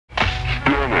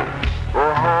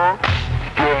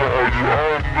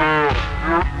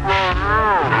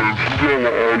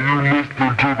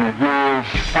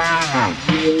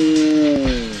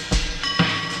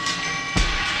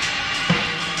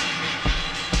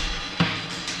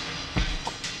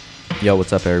Yo,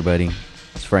 what's up, everybody?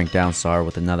 It's Frank Downstar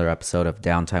with another episode of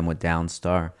Downtime with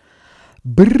Downstar.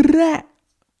 Brrrah!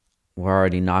 We're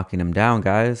already knocking him down,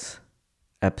 guys.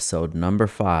 Episode number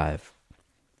 5.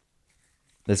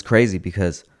 It's crazy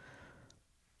because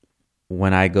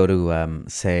when I go to,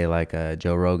 say, like a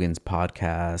Joe Rogan's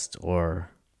podcast or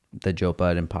the Joe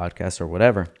Budden podcast or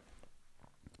whatever,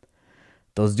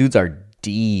 those dudes are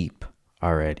deep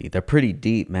already. They're pretty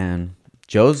deep, man.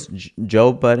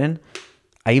 Joe Budden,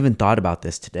 I even thought about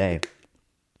this today.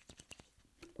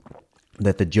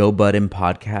 That the Joe Budden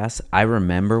podcast, I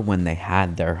remember when they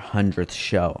had their 100th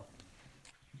show.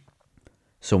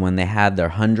 So when they had their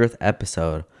 100th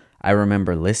episode, I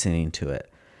remember listening to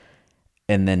it.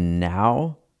 And then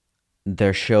now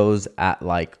their show's at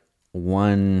like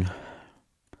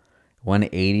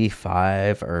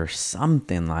 185 or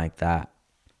something like that.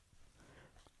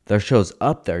 Their show's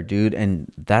up there, dude.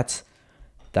 And that's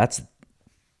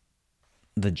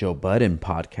the Joe Budden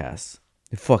podcast.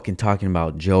 You're fucking talking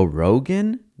about Joe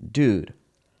Rogan? Dude.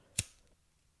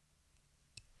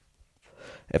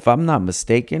 If I'm not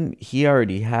mistaken, he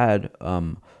already had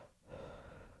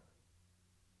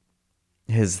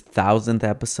his 1000th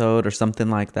episode or something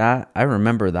like that. I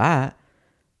remember that.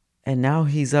 And now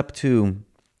he's up to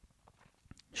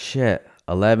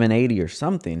 1180 or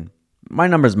something. My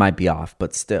numbers might be off,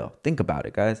 but still, think about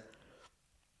it, guys.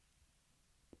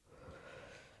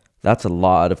 That's a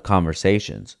lot of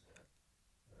conversations.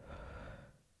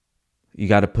 You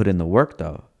got to put in the work,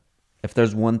 though. If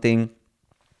there's one thing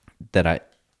that I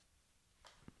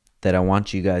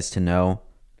want you guys to know,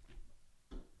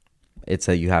 it's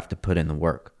that you have to put in the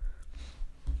work.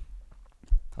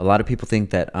 A lot of people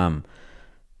think that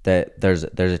that there's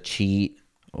a cheat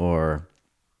or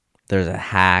there's a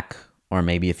hack, or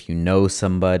maybe if you know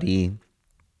somebody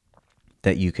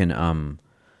that you can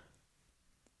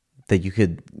that you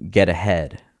could get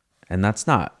ahead. And that's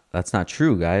not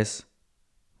true, guys.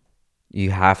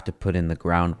 You have to put in the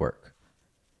groundwork.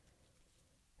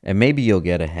 And maybe you'll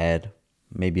get ahead.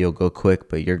 Maybe you'll go quick,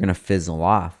 but you're going to fizzle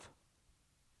off.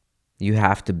 You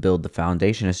have to build the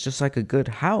foundation. It's just like a good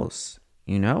house,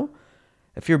 you know?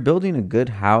 If you're building a good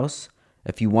house,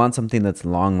 if you want something that's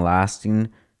long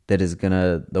lasting, that is going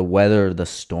to weather the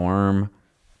storm,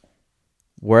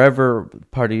 wherever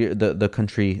part of the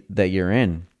country that you're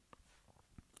in.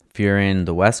 If you're in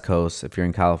the West Coast, if you're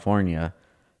in California,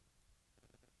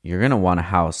 you're going to want a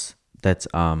house that's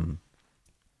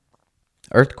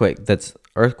earthquake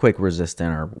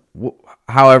resistant, or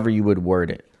however you would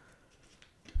word it.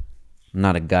 I'm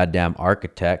not a goddamn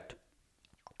architect,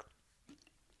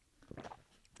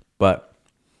 but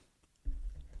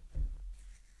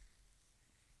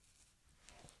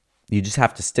you just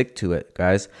have to stick to it,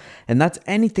 guys. And that's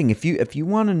anything. If you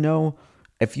want to know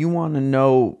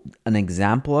an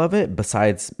example of it,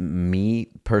 besides me,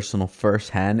 personal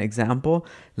first-hand example,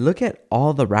 look at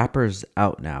all the rappers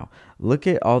out now. Look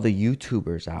at all the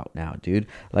YouTubers out now, dude.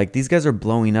 Like, these guys are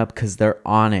blowing up because they're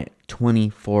on it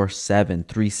 24/7,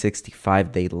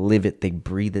 365. They live it. They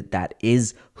breathe it. That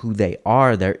is who they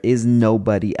are. There is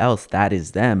nobody else. That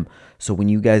is them. So when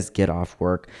you guys get off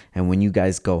work and when you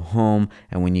guys go home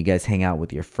and when you guys hang out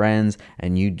with your friends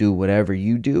and you do whatever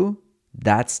you do,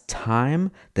 that's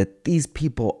time that these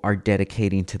people are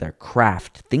dedicating to their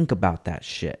craft. Think about that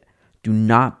shit. Do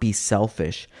not be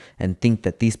selfish and think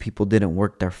that these people didn't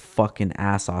work their fucking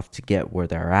ass off to get where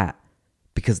they're at.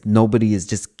 Because nobody is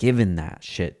just given that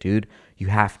shit, dude. You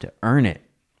have to earn it.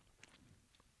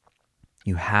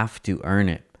 You have to earn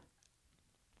it.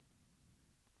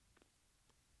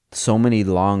 So many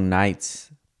long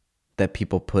nights that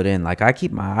people put in. Like, I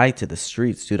keep my eye to the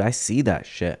streets, dude. I see that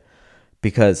shit.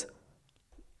 Because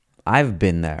I've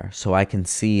been there, so I can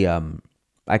see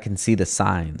the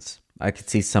signs. I can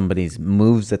see somebody's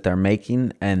moves that they're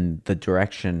making and the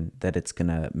direction that it's going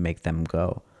to make them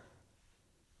go.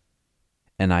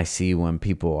 And I see when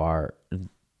people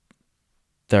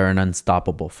they're an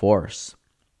unstoppable force.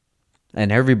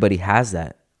 And everybody has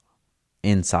that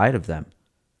inside of them.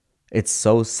 It's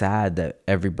so sad that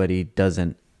everybody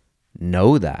doesn't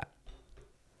know that.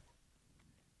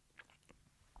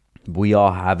 We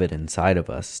all have it inside of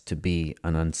us to be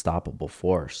an unstoppable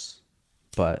force,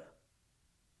 but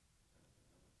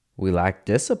we lack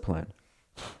discipline.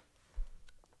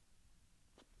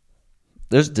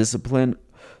 There's discipline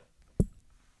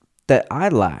that I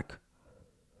lack.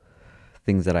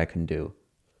 Things that I can do.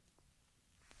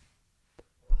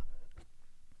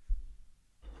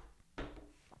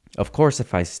 Of course,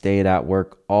 if I stayed at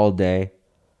work all day,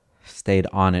 stayed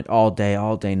on it all day,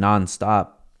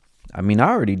 nonstop, I mean, I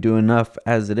already do enough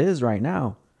as it is right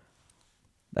now.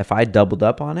 If I doubled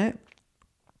up on it,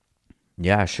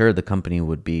 Yeah, sure, the company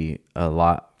would be a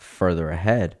lot further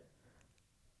ahead,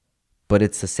 but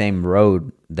it's the same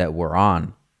road that we're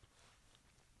on.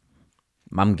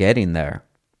 I'm getting there,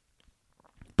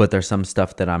 but there's some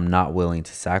stuff that I'm not willing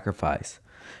to sacrifice.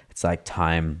 It's like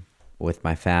time with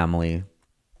my family.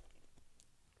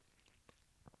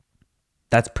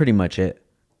 That's pretty much it,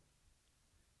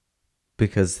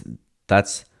 because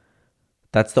that's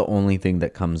that's the only thing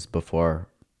that comes before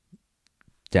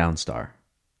Downstar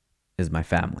is my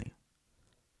family.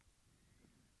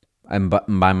 And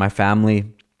by my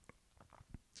family,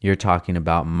 you're talking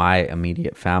about my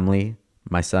immediate family,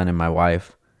 my son and my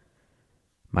wife,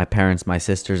 my parents, my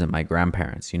sisters, and my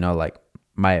grandparents. Like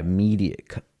my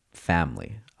immediate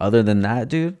family. Other than that,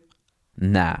 dude,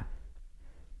 nah,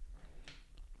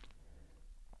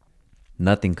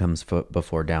 nothing comes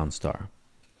before Downstar.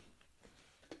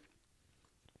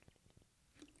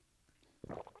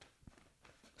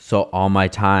 So all my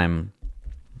time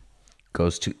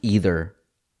goes to either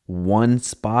one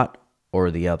spot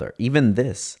or the other. Even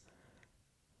this,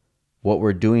 what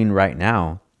we're doing right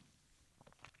now,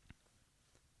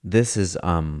 this is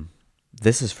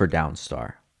for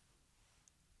Downstar.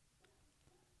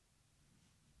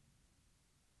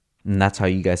 And that's how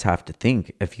you guys have to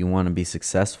think if you want to be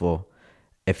successful,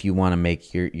 if you want to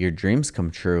make your dreams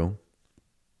come true.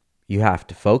 You have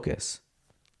to focus.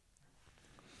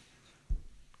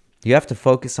 You have to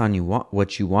focus on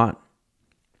what you want.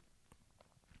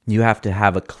 You have to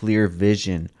have a clear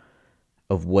vision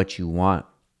of what you want.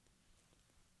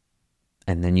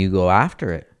 And then you go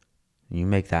after it. You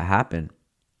make that happen.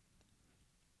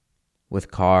 With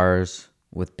cars,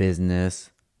 with business,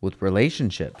 with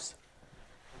relationships.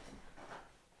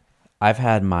 I've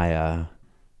had my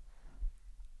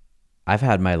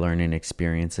learning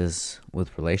experiences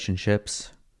with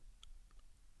relationships,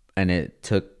 and it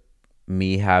took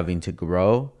me having to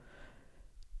grow.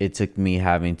 It took me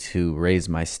having to raise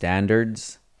my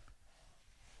standards,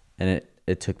 and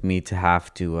it took me to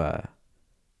have to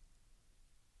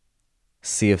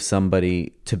see if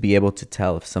somebody, to be able to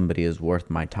tell if somebody is worth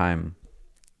my time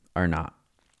or not.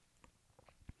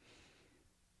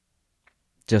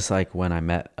 Just like when I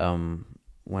met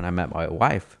my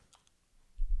wife.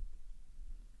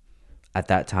 At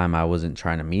that time I wasn't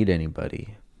trying to meet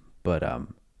anybody, but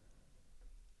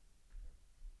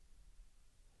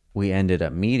we ended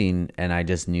up meeting, and I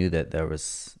just knew that there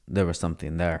was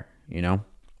something there,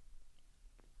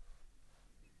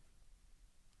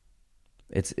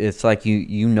 It's like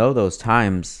you know those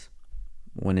times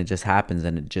when it just happens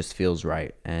and it just feels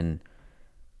right and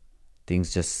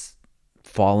things just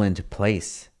fall into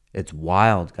place. It's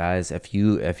wild, guys. If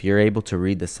you're able to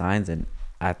read the signs, and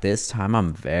at this time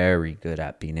I'm very good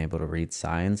at being able to read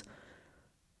signs.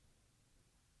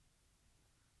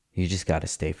 You just got to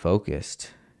stay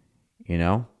focused, you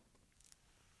know?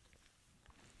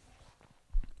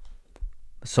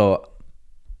 So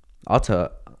I'll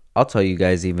tell you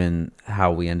guys even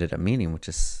how we ended up meeting, which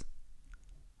is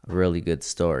a really good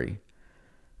story.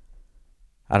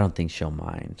 I don't think she'll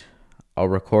mind. I'll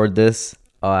record this.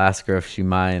 I'll ask her if she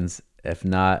minds. If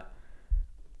not,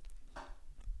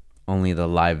 only the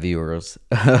live viewers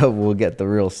will get the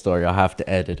real story. I'll have to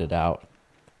edit it out.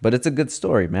 But it's a good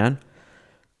story, man.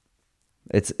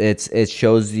 It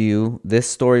shows you, this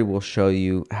story will show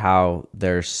you how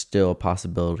there's still a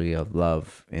possibility of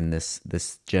love in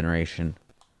this generation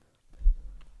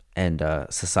and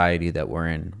society that we're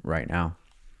in right now.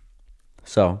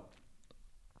 So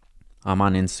I'm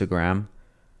on Instagram,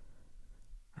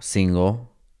 single,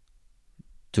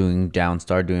 doing my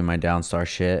Downstar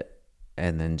shit,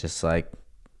 and then just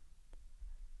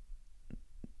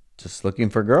looking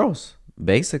for girls,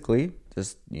 basically,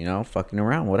 just fucking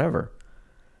around, whatever.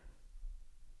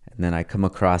 And then I come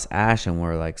across Ash, and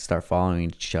we're like start following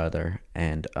each other,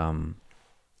 and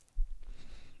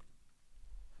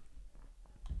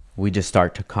we just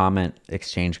start to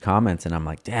exchange comments, and I'm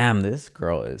like, damn, this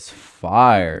girl is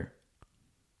fire.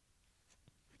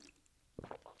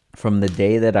 From the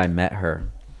day that I met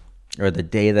her, or the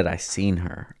day that I seen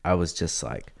her, I was just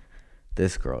like,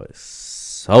 this girl is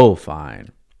so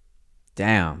fine.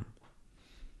 Damn.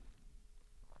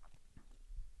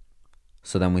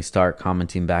 So then we start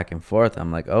commenting back and forth.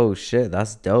 I'm like, oh shit,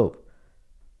 that's dope.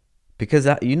 Because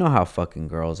you know how fucking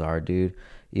girls are, dude.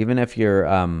 Even if you're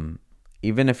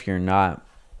not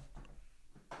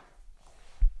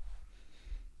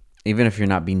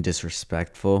being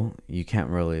disrespectful, you can't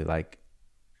really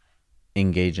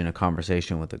engage in a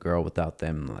conversation with a girl without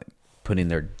them putting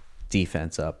their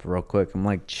defense up real quick. I'm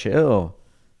like, chill.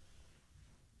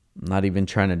 I'm not even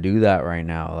trying to do that right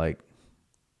now.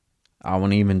 I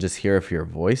want to even just hear if your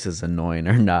voice is annoying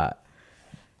or not.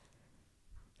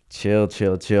 Chill,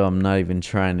 chill, chill. I'm not even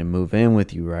trying to move in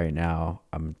with you right now.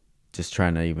 I'm just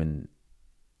trying to even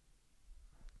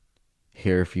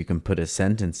hear if you can put a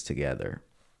sentence together.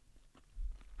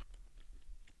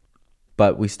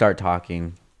 But we start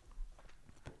talking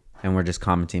and we're just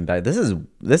commenting back. This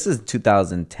is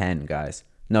 2010, guys.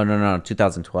 No,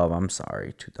 2012. I'm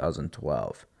sorry,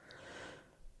 2012.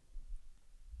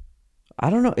 I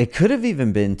don't know. It could have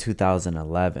even been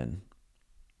 2011.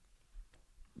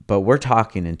 But we're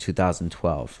talking in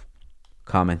 2012,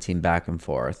 commenting back and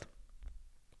forth.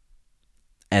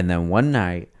 And then one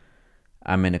night,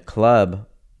 I'm in a club.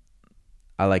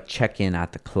 I like check in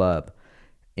at the club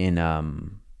in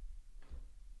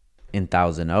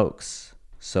Thousand Oaks.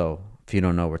 So if you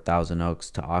don't know where Thousand Oaks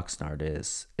to Oxnard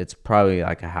is, it's probably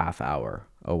like a half hour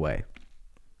away.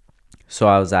 So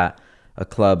I was at a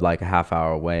club like a half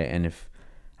hour away, and if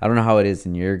I don't know how it is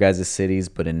in your guys' cities,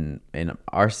 but in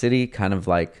our city, kind of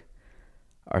like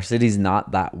our city's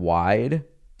not that wide.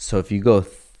 So if you go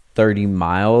 30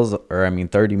 miles, or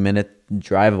 30-minute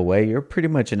drive away, you're pretty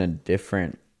much in a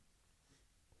different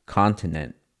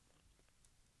continent.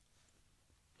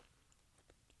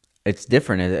 It's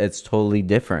different. It's totally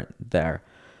different there.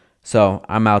 So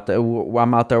I'm out there.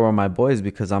 I'm out there with my boys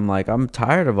because I'm like, I'm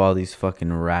tired of all these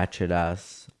fucking ratchet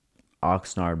ass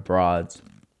Oxnard broads.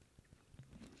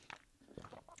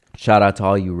 Shout out to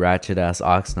all you ratchet ass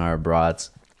Oxnard broads.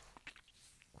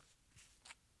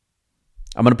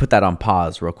 I'm going to put that on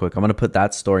pause real quick. I'm going to put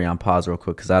that story on pause real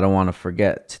quick because I don't want to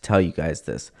forget to tell you guys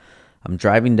this. I'm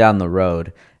driving down the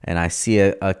road and I see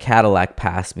a Cadillac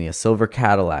pass me, a silver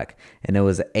Cadillac, and it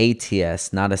was an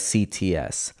ATS, not a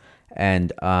CTS.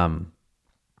 And I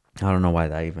don't know why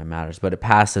that even matters, but it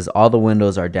passes. All the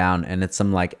windows are down, and it's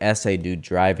some like SA dude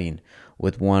driving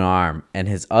with one arm, and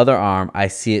his other arm, I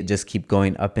see it just keep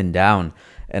going up and down,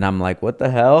 and I'm like, what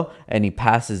the hell? And he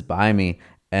passes by me,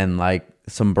 and like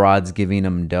some broad's giving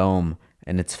him dome,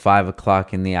 and it's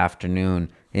 5:00 in the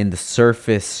afternoon in the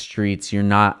surface streets. You're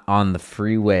not on the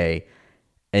freeway,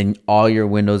 and all your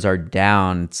windows are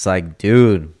down. It's like,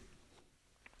 dude,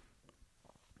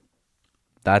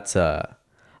 that's a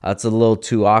little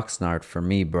too Oxnard for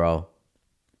me, bro.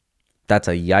 That's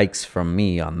a yikes from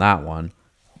me on that one.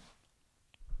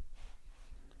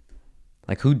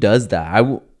 Like, who does that?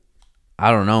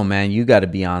 I don't know, man. You got to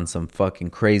be on some fucking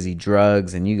crazy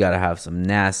drugs, and you got to have some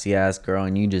nasty ass girl,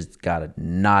 and you just got to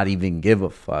not even give a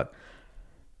fuck.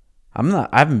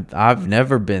 I've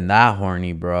never been that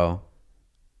horny, bro.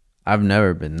 I've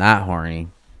never been that horny.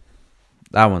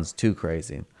 That one's too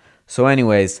crazy. So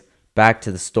anyways, back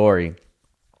to the story.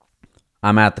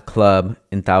 I'm at the club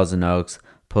in Thousand Oaks,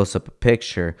 post up a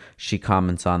picture. She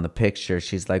comments on the picture.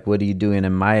 She's like, what are you doing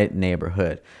in my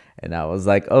neighborhood? And I was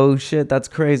like, oh shit, that's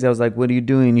crazy. I was like, what are you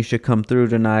doing? You should come through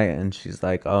tonight. And she's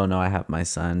like, oh no, I have my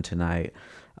son tonight.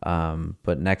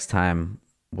 But next time,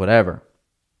 whatever.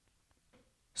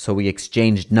 So we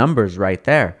exchanged numbers right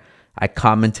there. I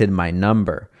commented my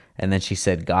number, and then she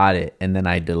said, got it. And then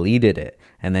I deleted it.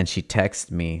 And then she texted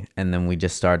me, and then we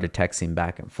just started texting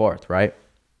back and forth, right?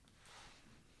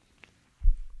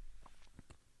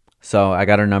 So I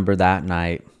got her number that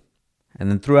night. And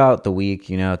then throughout the week,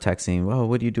 texting, oh,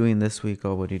 what are you doing this week?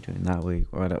 Oh, what are you doing that week?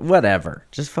 Or whatever.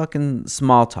 Just fucking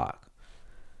small talk.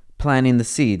 Planting the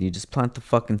seed. You just plant the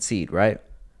fucking seed, right?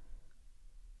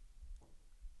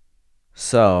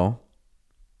 So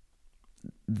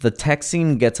the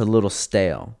texting gets a little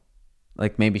stale.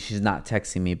 Like maybe she's not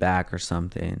texting me back or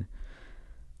something.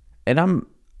 And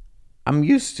I'm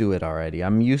used to it already.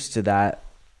 I'm used to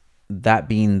that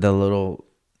being the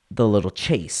little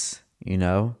chase,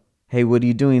 Hey, what are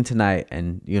you doing tonight?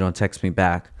 And you don't text me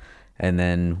back. And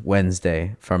then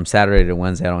Wednesday, from Saturday to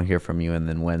Wednesday, I don't hear from you. And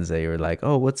then Wednesday, you're like,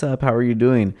 oh, what's up? How are you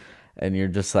doing? And you're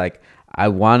just like, I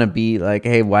want to be like,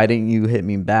 hey, why didn't you hit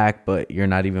me back? But you're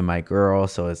not even my girl.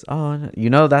 So it's,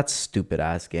 that's stupid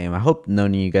ass game. I hope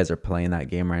none of you guys are playing that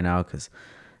game right now because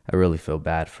I really feel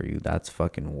bad for you. That's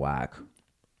fucking whack.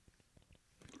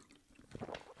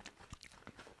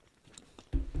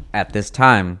 At this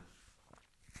time,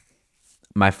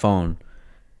 my phone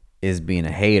is being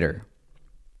a hater.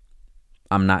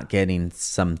 I'm not getting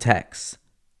some texts.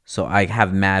 So I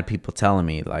have mad people telling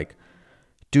me like,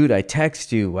 dude, I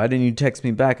text you. Why didn't you text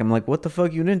me back? I'm like, what the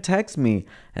fuck? You didn't text me.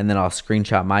 And then I'll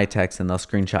screenshot my text and they'll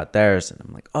screenshot theirs. And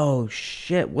I'm like, oh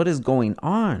shit, what is going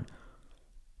on?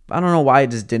 I don't know why I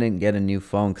just didn't get a new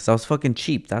phone because I was fucking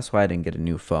cheap. That's why I didn't get a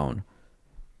new phone.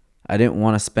 I didn't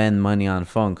want to spend money on a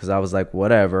phone because I was like,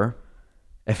 whatever.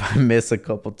 If I miss a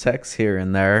couple texts here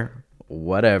and there,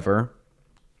 whatever.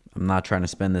 I'm not trying to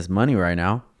spend this money right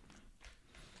now.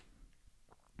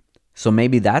 So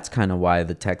maybe that's kind of why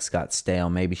the text got stale.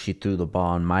 Maybe she threw the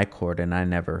ball in my court and I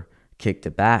never kicked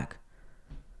it back.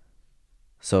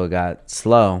 So it got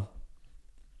slow.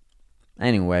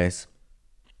 Anyways,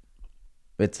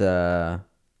 it's a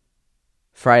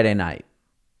Friday night.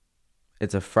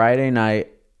 It's a Friday night,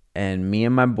 and me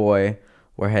and my boy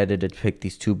were headed to pick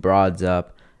these two broads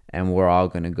up, and we're all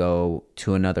going to go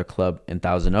to another club in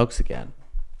Thousand Oaks again.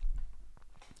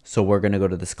 So we're going to go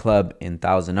to this club in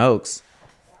Thousand Oaks,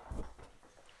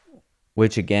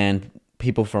 which again,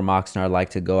 people from Oxnard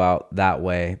like to go out that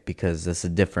way because it's a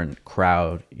different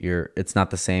crowd. It's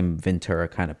not the same Ventura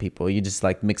kind of people. You just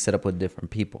like mix it up with different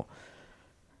people.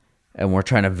 And we're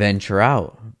trying to venture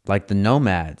out like the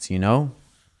nomads, you know?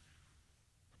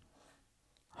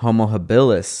 Homo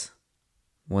habilis,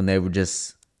 when they would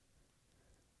just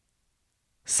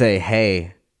say,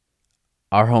 hey,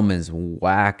 our home is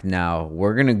whack now.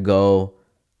 We're going to go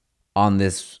on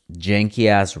this janky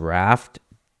ass raft.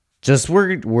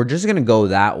 We're just going to go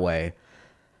that way.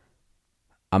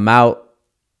 I'm out.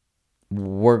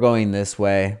 We're going this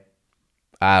way.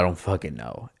 I don't fucking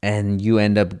know. And you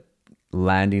end up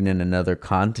landing in another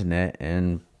continent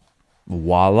and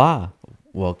voila,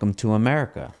 welcome to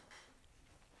America.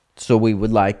 So we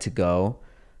would like to go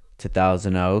to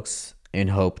Thousand Oaks in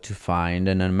hope to find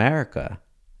an America.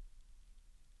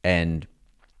 And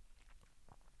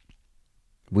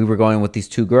we were going with these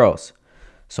two girls.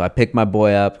 So I picked my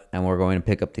boy up and we're going to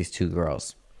pick up these two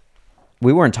girls.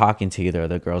 We weren't talking to either of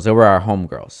the girls. They were our home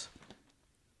girls.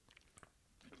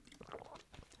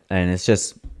 And it's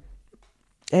just,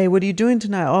 hey, what are you doing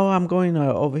tonight? Oh, I'm going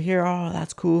over here. Oh,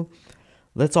 that's cool.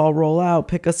 Let's all roll out.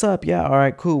 Pick us up. Yeah, all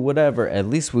right, cool, whatever. At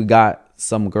least we got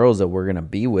some girls that we're going to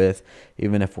be with,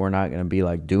 even if we're not going to be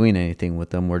like doing anything with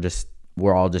them.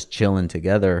 We're all just chilling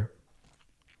together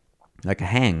like a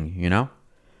hang, you know?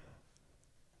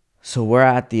 So we're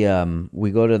at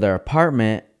we go to their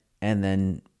apartment and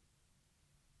then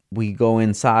we go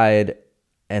inside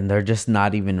and they're just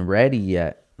not even ready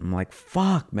yet. I'm like,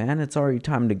 fuck, man, it's already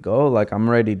time to go. Like, I'm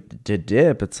ready to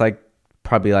dip. It's like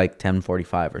probably like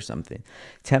 10:45 or something.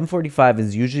 10:45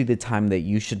 is usually the time that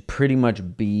you should pretty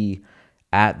much be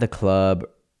at the club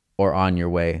or on your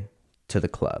way to the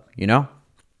club, you know?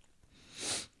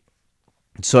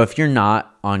 So if you're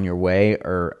not on your way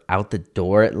or out the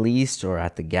door at least or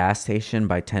at the gas station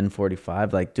by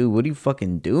 10:45, like, dude, what are you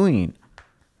fucking doing?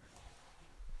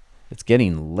 It's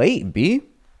getting late, B.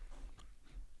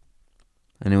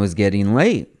 And it was getting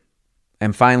late.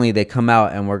 And finally they come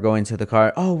out and we're going to the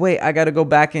car. Oh, wait, I got to go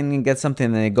back in and get something.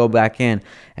 And they go back in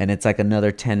and it's like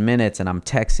another 10 minutes and I'm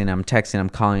texting, I'm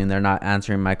calling and they're not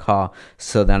answering my call.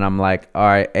 So then I'm like, all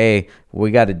right, hey, we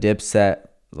got a dip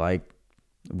set. Like,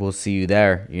 we'll see you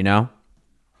there, you know?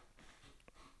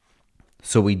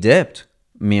 So we dipped.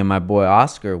 Me and my boy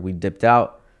Oscar, we dipped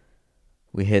out.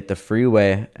 We hit the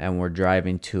freeway and we're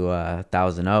driving to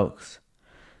Thousand Oaks.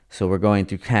 So we're going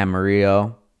through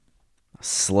Camarillo,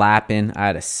 slapping. I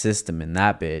had a system in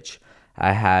that bitch.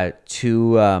 I had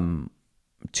two 12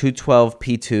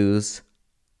 P2s,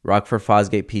 Rockford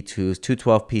Fosgate P2s, two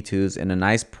 12 P2s in a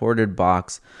nice ported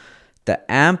box. The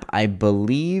amp, I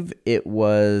believe it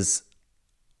was,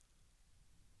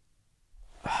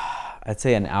 I'd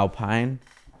say an Alpine,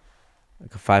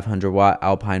 like a 500 watt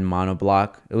Alpine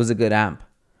monoblock. It was a good amp.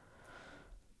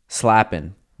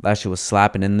 Slapping. That shit was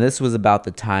slapping. And this was about the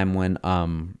time when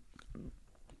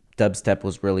dubstep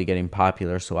was really getting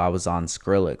popular. So I was on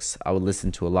Skrillex. I would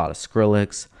listen to a lot of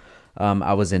Skrillex.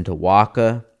 I was into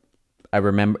Waka. I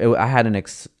remember I had an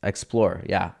Explorer.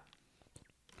 Yeah.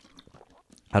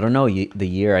 I don't know the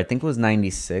year. I think it was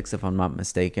 96 if I'm not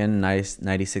mistaken.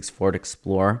 96 Ford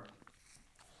Explorer.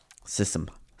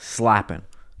 System. Slapping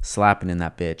in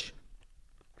that bitch.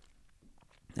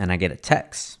 And I get a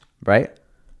text, right?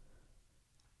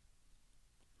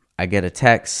 I get a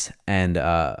text and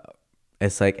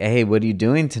it's like, hey, what are you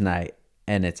doing tonight?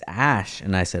 And it's Ash.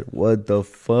 And I said, what the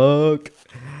fuck?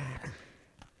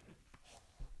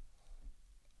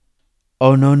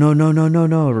 Oh,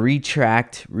 no.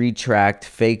 Retract.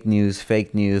 Fake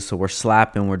news. So we're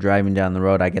slapping. We're driving down the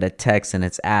road. I get a text and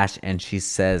it's Ash. And she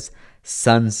says,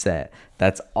 sunset.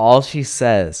 That's all she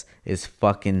says is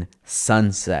fucking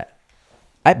sunset.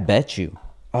 I bet you.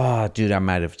 Oh, dude, I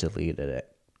might have deleted it.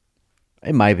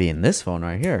 It might be in this phone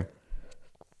right here.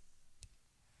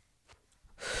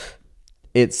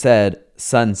 It said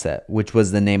Sunset, which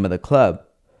was the name of the club.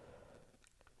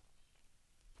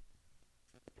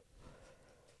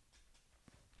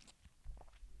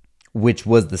 Which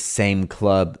was the same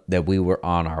club that we were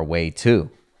on our way to.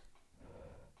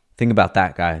 Think about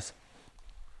that, guys.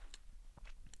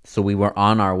 So we were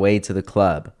on our way to the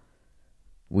club.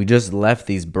 We just left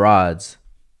these broads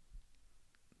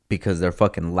because they're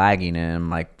fucking lagging, and I'm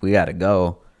like, we gotta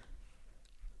go.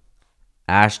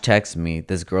 Ash texts me,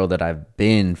 this girl that I've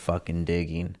been fucking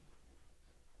digging.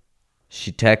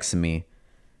 She texts me,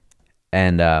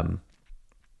 and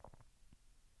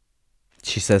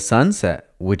she says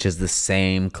Sunset, which is the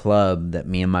same club that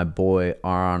me and my boy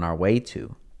are on our way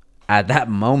to at that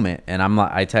moment. And I'm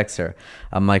like, I text her,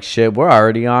 I'm like, shit, we're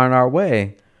already on our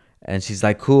way. And she's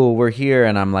like, cool, we're here.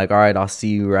 And I'm like, all right, I'll see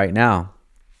you right now.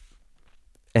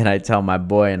 And I tell my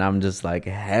boy, and I'm just like,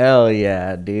 hell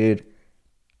yeah, dude.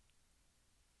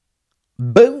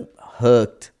 Boom,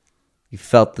 hooked. You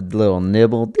felt the little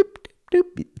nibble, doop,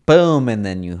 doop, doop, boom, and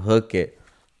then you hook it.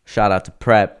 Shout out to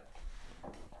Prep.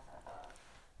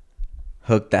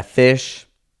 Hook that fish.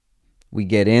 We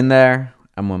get in there.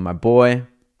 I'm with my boy.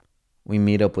 We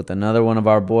meet up with another one of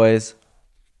our boys.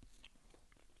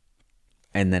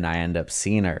 And then I end up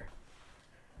seeing her.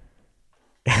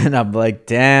 And I'm like,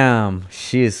 damn,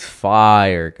 she is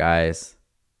fire, guys.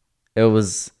 It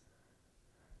was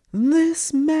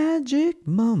this magic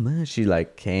moment. She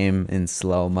like came in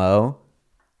slow-mo.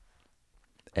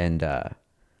 And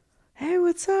hey,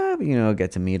 what's up? You know,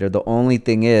 get to meet her. The only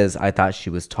thing is, I thought she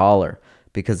was taller.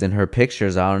 Because in her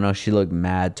pictures, I don't know, she looked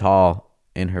mad tall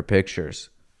in her pictures.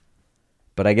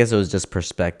 But I guess it was just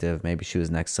perspective. Maybe she was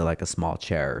next to like a small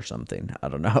chair or something. I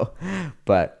don't know.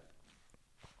 But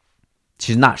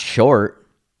she's not short.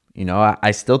 You know,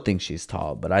 I still think she's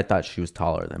tall. But I thought she was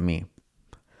taller than me.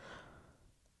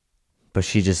 But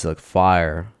she just looked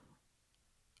fire.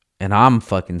 And I'm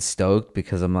fucking stoked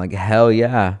because I'm like, hell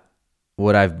yeah.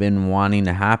 What I've been wanting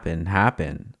to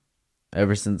happen.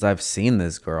 Ever since I've seen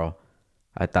this girl.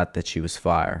 I thought that she was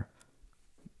fire.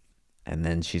 And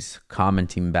then she's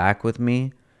commenting back with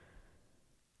me.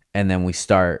 And then we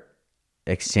start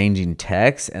exchanging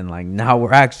texts. And like, now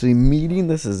we're actually meeting.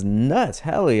 This is nuts.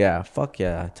 Hell yeah. Fuck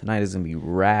yeah. Tonight is going to be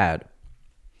rad.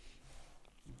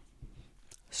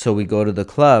 So we go to the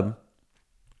club.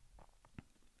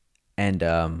 And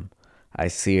I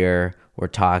see her. We're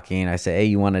talking. I say, hey,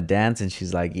 you want to dance? And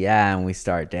she's like, yeah. And we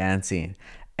start dancing.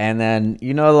 And then,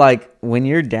 you know, like when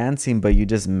you're dancing, but you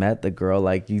just met the girl,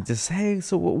 like you just, hey,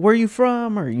 so where are you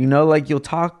from? Or, you know, like you'll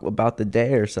talk about the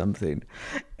day or something.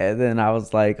 And then I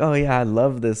was like, oh, yeah, I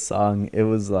love this song. It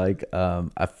was like,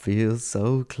 I feel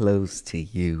so close to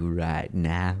you right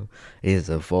now. It's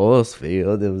a force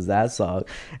field. It was that song.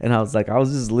 And I was like, I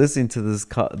was just listening to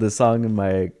this song in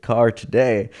my car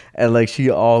today. And like she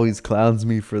always clowns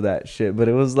me for that shit. But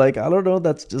it was like, I don't know.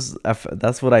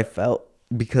 That's what I felt.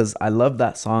 Because I love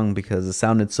that song because it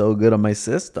sounded so good on my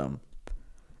system.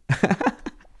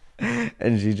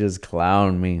 And she just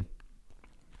clowned me.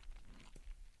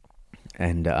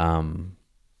 And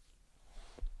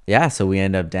yeah, so we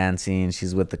end up dancing.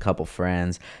 She's with a couple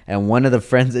friends. And one of the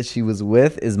friends that she was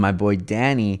with is my boy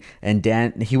Danny. And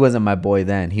he wasn't my boy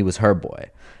then. He was her boy.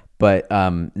 But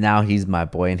now he's my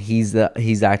boy, and he's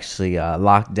actually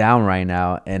locked down right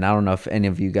now. And I don't know if any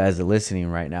of you guys are listening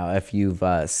right now. If you've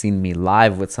seen me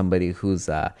live with somebody who's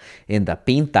in the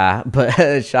pinta,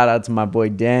 but shout out to my boy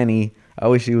Danny. I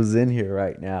wish he was in here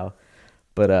right now.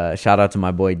 But shout out to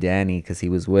my boy Danny because he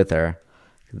was with her.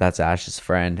 That's Ash's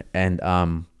friend. And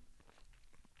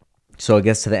so it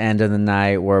gets to the end of the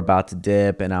night. We're about to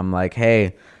dip, and I'm like,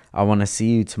 hey, I want to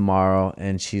see you tomorrow.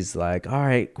 And she's like, all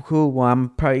right, cool. Well, I'm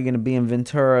probably going to be in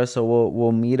Ventura, so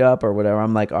we'll meet up or whatever.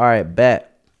 I'm like, all right,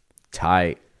 bet.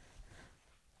 Tight.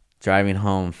 Driving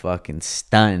home, fucking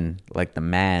stunned like the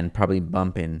man, probably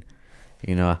bumping,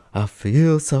 you know, I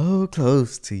feel so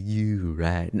close to you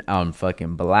right now. I'm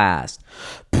fucking blast.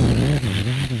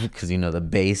 Because, you know, the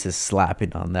bass is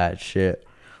slapping on that shit.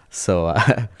 So,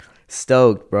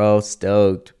 stoked, bro.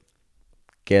 Stoked.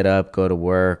 Get up, go to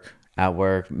work. At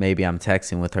work, maybe I'm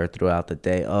texting with her throughout the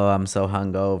day. Oh, I'm so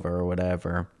hungover or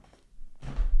whatever.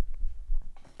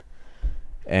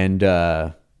 And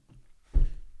yeah,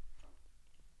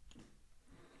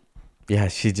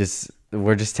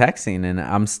 we're just texting, and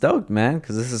I'm stoked, man,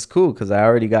 because this is cool because I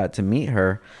already got to meet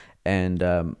her,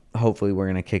 and hopefully we're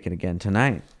gonna kick it again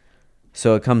tonight.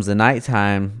 So it comes the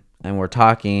nighttime, and we're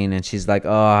talking, and she's like,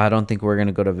 oh, I don't think we're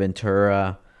gonna go to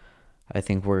Ventura. I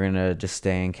think we're gonna just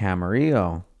stay in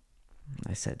Camarillo.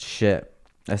 I said, shit.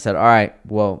 I said, all right,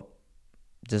 well,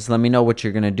 just let me know what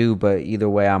you're going to do. But either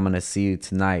way, I'm going to see you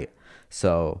tonight.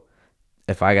 So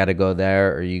if I got to go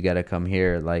there or you got to come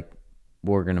here, like,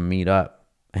 we're going to meet up.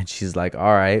 And she's like,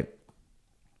 all right.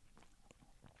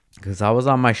 Because I was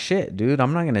on my shit, dude.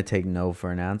 I'm not going to take no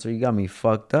for an answer. You got me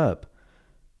fucked up.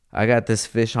 I got this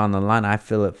fish on the line. I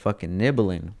feel it fucking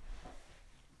nibbling.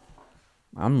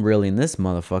 I'm reeling this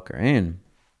motherfucker in.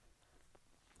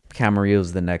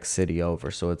 Camarillo's the next city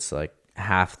over, so it's like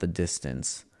half the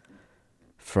distance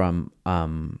from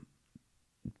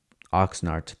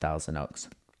Oxnard to Thousand Oaks.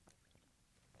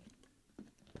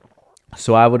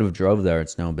 So I would have drove there.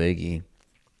 It's no biggie.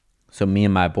 So me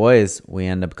and my boys, we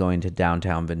end up going to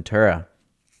downtown Ventura.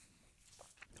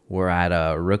 We're at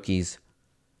Rookies,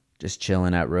 just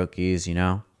chilling at Rookies,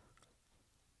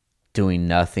 doing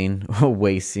nothing,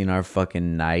 wasting our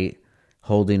fucking night,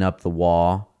 holding up the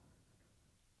wall,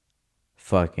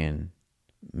 fucking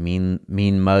mean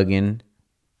mugging,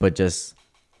 but just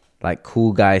like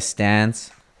cool guy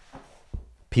stance.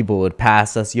 People would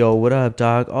pass us, yo, what up,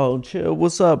 dog? Oh, chill,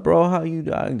 what's up, bro? How you,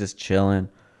 dog? Just chilling.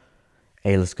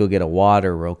 Hey, let's go get a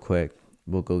water real quick.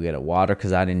 We'll go get a water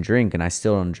because I didn't drink and I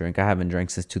still don't drink. I haven't drank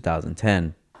since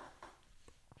 2010.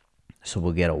 So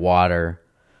we'll get a water.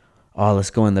 Oh, let's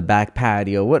go in the back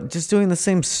patio. What? Just doing the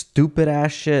same stupid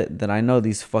ass shit that I know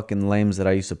these fucking lames that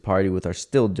I used to party with are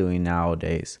still doing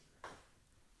nowadays.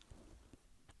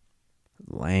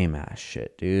 Lame ass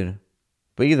shit, dude.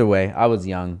 But either way, I was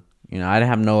young. I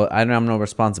didn't have no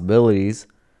responsibilities.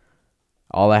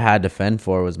 All I had to fend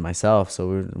for was myself.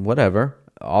 So whatever.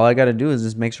 All I got to do is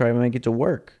just make sure I make it to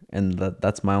work. And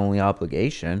that's my only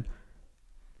obligation.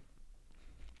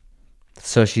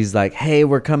 So she's like, hey,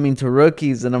 we're coming to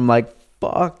Rookies. And I'm like,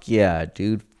 fuck yeah,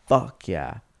 dude. Fuck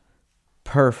yeah.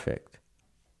 Perfect.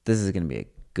 This is going to be a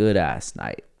good ass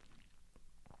night.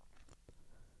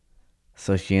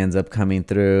 So she ends up coming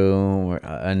through.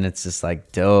 And it's just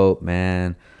like dope,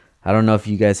 man. I don't know if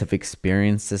you guys have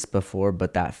experienced this before,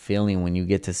 but that feeling when you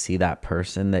get to see that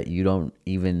person that you don't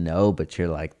even know, but you're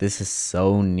like, this is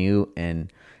so new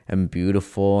and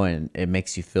beautiful, and it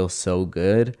makes you feel so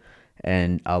good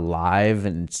and alive,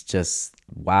 and it's just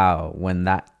wow. When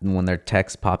their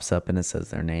text pops up and it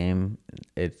says their name,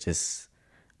 it just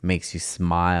makes you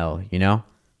smile, And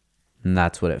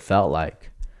that's what it felt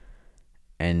like.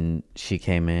 And she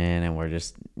came in and we're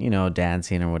just,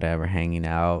 dancing or whatever, hanging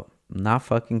out. Not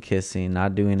fucking kissing,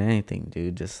 not doing anything,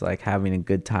 dude. Just like having a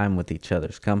good time with each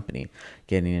other's company,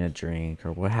 getting a drink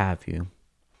or what have you.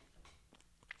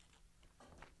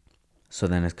 So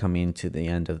then it's coming to the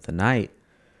end of the night.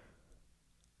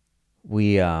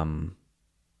 We go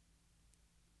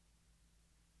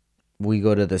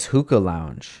to this hookah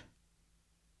lounge.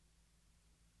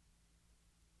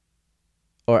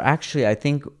 Or actually, I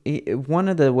think one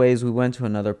of the ways we went to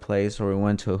another place or we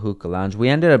went to a hookah lounge, we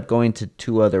ended up going to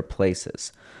two other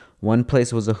places. One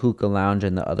place was a hookah lounge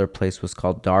and the other place was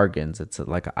called Dargan's. It's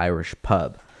like an Irish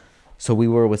pub. So we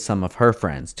were with some of her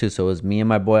friends too. So it was me and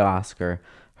my boy Oscar,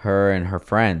 her and her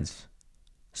friends.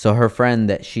 So her friend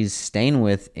that she's staying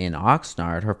with in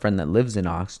Oxnard, her friend that lives in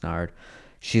Oxnard,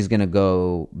 she's going to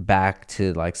go back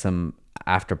to like some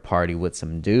after party with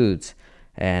some dudes.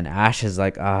 And Ash is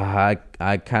like, I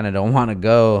kind of don't want to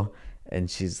go.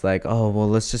 And she's like, oh, well,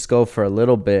 let's just go for a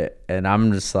little bit. And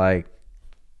I'm just like,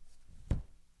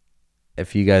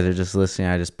 if you guys are just listening,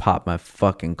 I just popped my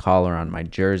fucking collar on my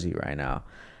jersey right now.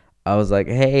 I was like,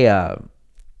 hey,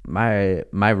 my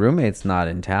roommate's not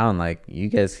in town. Like, you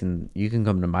can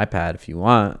come to my pad if you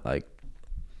want. Like,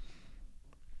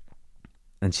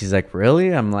 and she's like,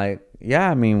 really? I'm like,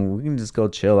 yeah, I mean, we can just go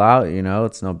chill out,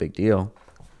 it's no big deal.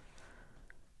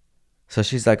 So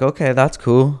she's like, okay, that's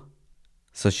cool.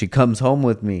 So she comes home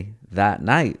with me that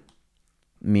night.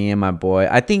 Me and my boy.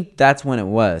 I think that's when it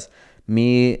was.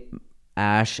 Me,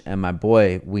 Ash, and my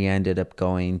boy, we ended up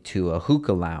going to a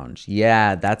hookah lounge.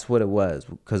 Yeah, that's what it was.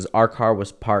 Because our car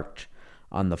was parked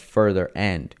on the further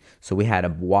end. So we had to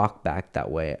walk back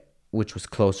that way, which was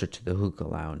closer to the hookah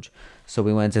lounge. So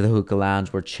we went to the hookah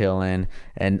lounge, we're chilling,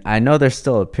 and I know there's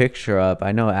still a picture up.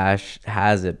 I know Ash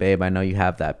has it, babe. I know you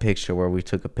have that picture where we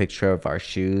took a picture of our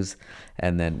shoes,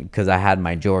 and then because I had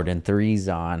my Jordan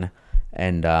 3s on,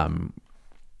 and I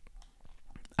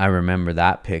remember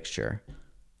that picture.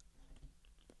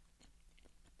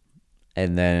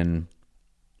 And then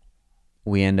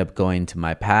we end up going to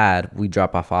my pad. We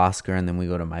drop off Oscar, and then we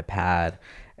go to my pad,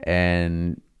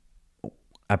 and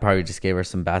I probably just gave her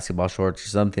some basketball shorts or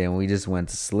something, and we just went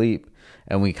to sleep.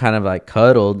 And we kind of like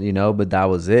cuddled, but that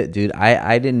was it, dude.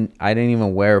 I didn't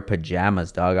even wear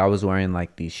pajamas, dog. I was wearing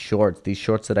like these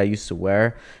shorts that I used to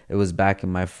wear. It was back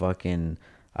in my fucking,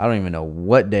 I don't even know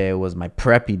what day it was, my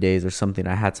preppy days or something.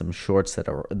 I had some shorts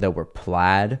that were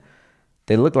plaid.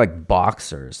 They looked like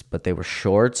boxers, but they were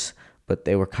shorts, but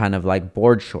they were kind of like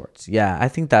board shorts. Yeah, I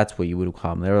think that's what you would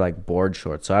call them. They were like board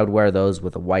shorts. So I would wear those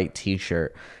with a white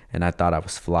t-shirt, and I thought I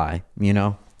was fly,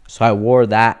 So I wore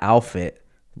that outfit,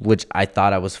 which I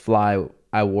thought I was fly.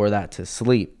 I wore that to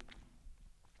sleep.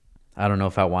 I don't know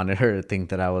if I wanted her to think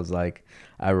that I was like,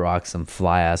 I rock some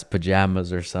fly ass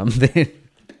pajamas or something.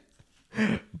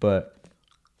 But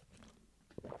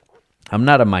I'm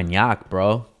not a maniac,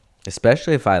 bro.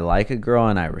 Especially if I like a girl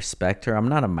and I respect her. I'm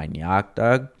not a maniac,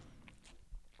 dog.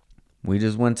 We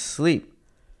just went to sleep.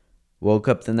 Woke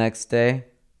up the next day.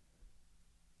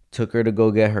 Took her to go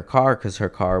get her car because her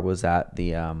car was at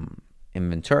the in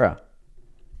Ventura.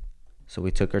 So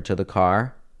we took her to the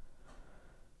car.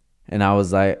 And I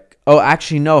was like, oh,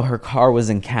 actually, no, her car was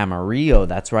in Camarillo.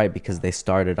 That's right, because they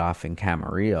started off in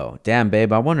Camarillo. Damn,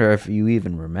 babe, I wonder if you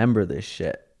even remember this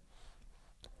shit.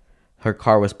 Her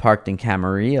car was parked in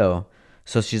Camarillo.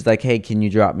 So she's like, hey, can you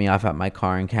drop me off at my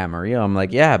car in Camarillo? I'm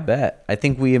like, yeah, I bet. I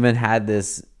think we even had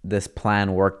this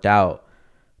plan worked out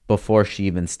before she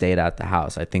even stayed at the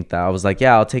house. I think that I was like,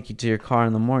 yeah, I'll take you to your car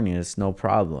in the morning. It's no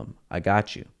problem. I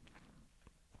got you.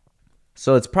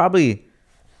 So it's probably,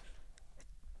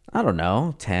 I don't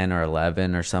know, 10 or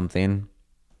 11 or something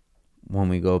when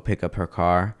we go pick up her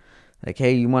car. Like,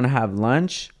 hey, you want to have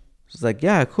lunch? She's like,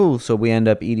 yeah, cool. So we end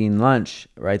up eating lunch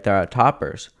right there at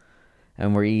Toppers.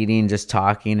 And we're eating, just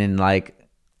talking, and like,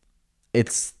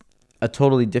 it's a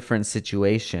totally different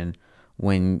situation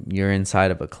when you're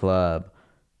inside of a club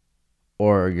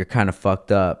or you're kind of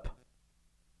fucked up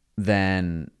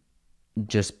than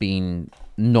just being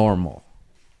normal.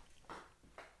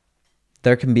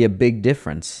 There can be a big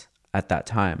difference at that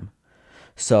time.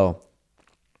 So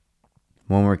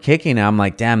when we're kicking it, I'm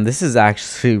like, damn, this is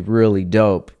actually really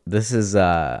dope. This is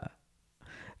a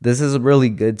really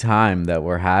good time that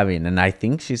we're having. And I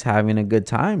think she's having a good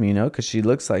time, because she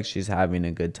looks like she's having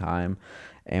a good time.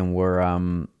 And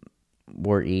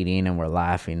we're eating and we're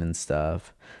laughing and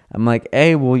stuff. I'm like,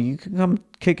 hey, well, you can come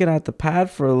kick it at the pad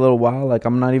for a little while. Like,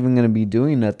 I'm not even going to be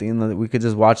doing nothing. We could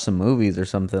just watch some movies or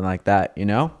something like that,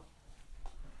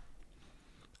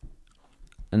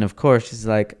 And of course, she's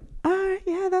like, all right,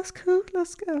 yeah, that's cool.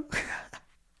 Let's go.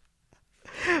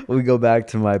 We go back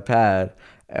to my pad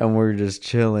and we're just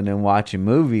chilling and watching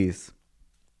movies.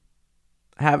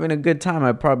 Having a good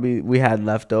time. We had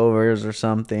leftovers or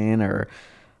something or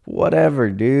whatever,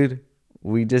 dude.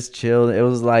 We just chilled. It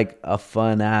was like a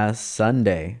fun ass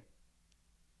Sunday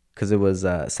because it was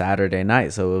a Saturday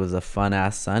night. So it was a fun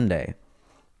ass Sunday.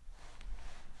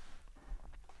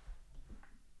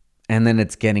 And then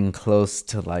it's getting close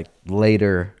to like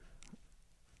later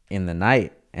in the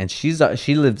night. And she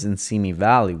lives in Simi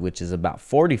Valley, which is about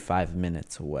 45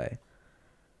 minutes away.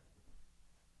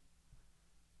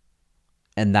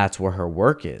 And that's where her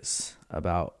work is,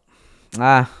 about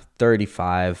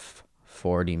 35,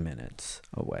 40 minutes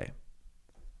away.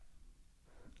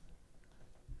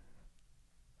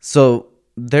 So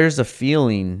there's a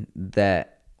feeling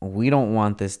that we don't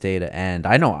want this day to end.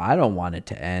 I know I don't want it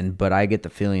to end, but I get the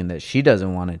feeling that she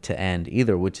doesn't want it to end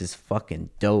either, which is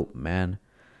fucking dope, man.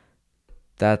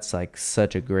 That's like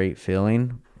such a great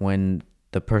feeling when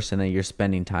the person that you're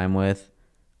spending time with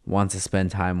wants to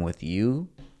spend time with you.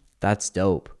 That's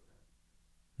dope.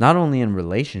 Not only in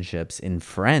relationships, in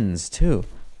friends too.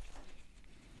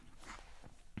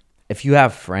 If you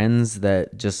have friends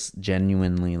that just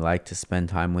genuinely like to spend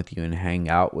time with you and hang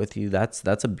out with you, that's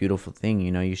a beautiful thing.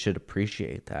 You should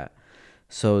appreciate that.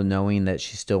 So knowing that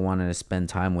she still wanted to spend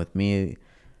time with me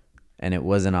and it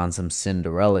wasn't on some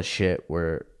Cinderella shit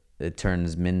where it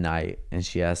turns midnight and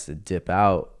she has to dip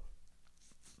out.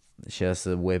 She has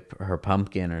to whip her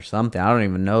pumpkin or something. I don't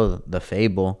even know the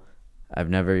fable. I've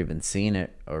never even seen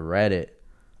it or read it.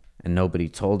 And nobody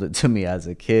told it to me as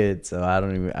a kid. So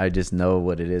I just know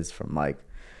what it is from like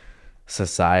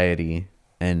society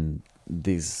and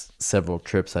these several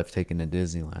trips I've taken to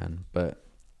Disneyland. But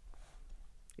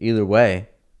either way,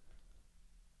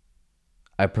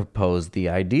 I proposed the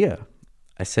idea.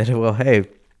 I said, well, hey,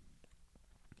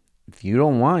 if you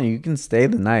don't want, you can stay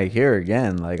the night here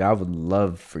again. Like, I would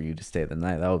love for you to stay the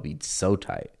night. That would be so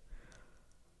tight.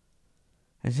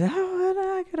 I said,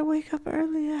 oh, I gotta wake up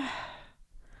early.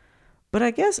 But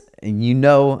I guess, and you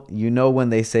know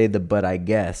when they say the but I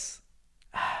guess.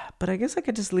 But I guess I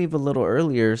could just leave a little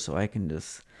earlier so I can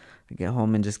just get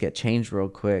home and just get changed real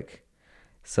quick.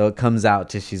 So it comes out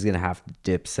to she's going to have to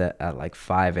dip set at like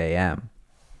 5 a.m.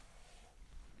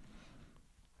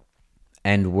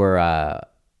 And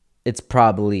it's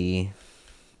probably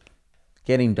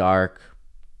getting dark,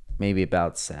 maybe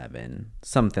about 7,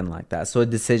 something like that. So a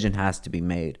decision has to be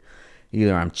made.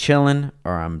 Either I'm chilling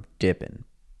or I'm dipping.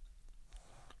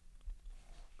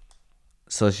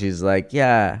 So she's like,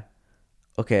 yeah,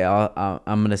 okay, I'm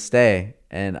gonna stay.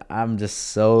 And I'm just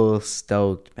so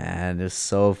stoked, man. It's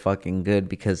so fucking good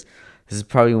because this is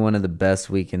probably one of the best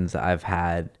weekends I've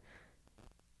had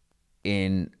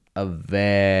in a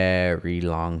very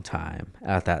long time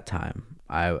at that time.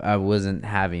 I wasn't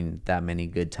having that many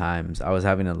good times. I was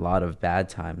having a lot of bad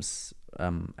times,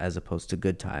 as opposed to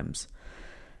good times.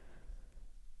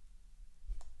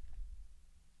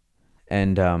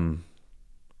 And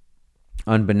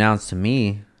unbeknownst to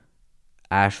me,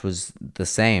 Ash was the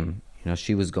same.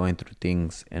 She was going through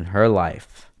things in her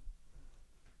life.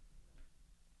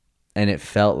 And it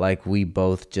felt like we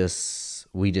just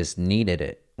needed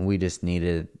it. We just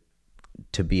needed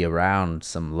to be around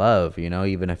some love,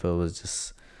 even if it was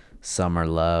just summer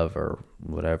love or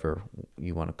whatever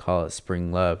you want to call it,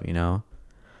 spring love. I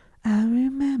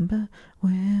remember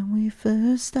when we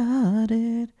first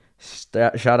started.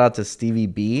 Shout out to Stevie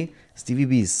B. Stevie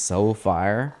B is so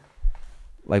fire.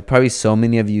 Like, probably so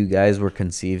many of you guys were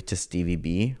conceived to Stevie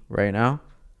B right now.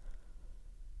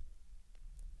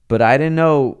 But I didn't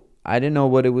know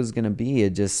what it was going to be.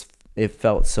 It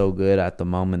felt so good at the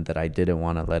moment that I didn't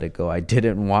want to let it go. I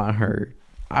didn't want her.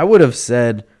 I would have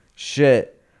said,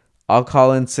 shit, I'll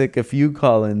call in sick if you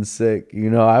call in sick.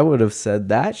 I would have said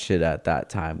that shit at that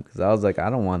time, because I was like, I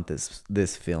don't want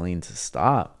this feeling to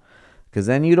stop. Because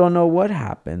then you don't know what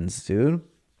happens, dude.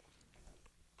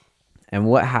 And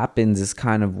what happens is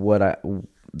kind of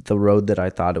the road that I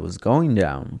thought it was going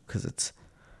down, because it's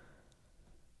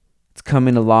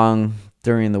coming along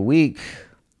during the week,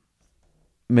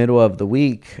 middle of the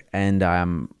week, and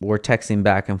we're texting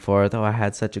back and forth. Oh, I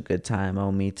had such a good time.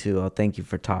 Oh, me too. Oh, thank you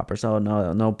for toppers. Oh,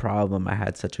 no problem. I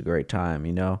had such a great time,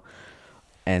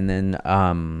 And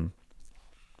then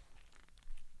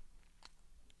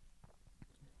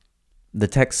the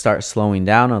text starts slowing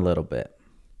down a little bit.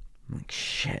 I'm like,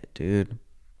 shit, dude.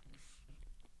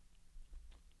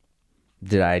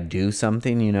 Did I do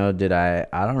something? Did I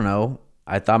don't know.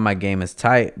 I thought my game is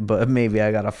tight, but maybe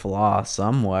I got a flaw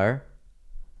somewhere.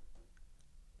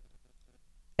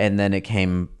 And then it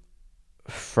came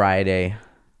Friday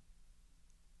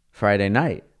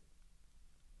night.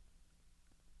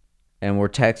 And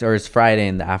it's Friday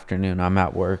in the afternoon. I'm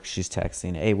at work. She's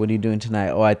texting, hey, what are you doing tonight?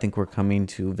 Oh, I think we're coming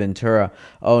to Ventura.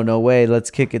 Oh, no way. Let's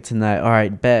kick it tonight. All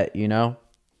right, bet,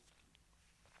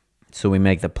 So we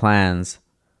make the plans.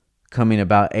 Coming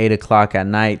about 8 o'clock at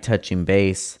night, touching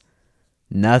base.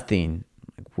 Nothing.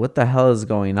 What the hell is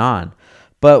going on?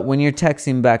 But when you're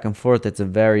texting back and forth, it's a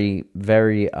very,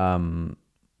 very,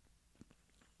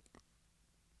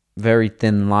 very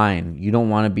thin line. You don't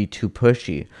want to be too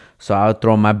pushy. So I'll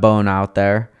throw my bone out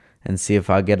there and see if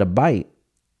I get a bite.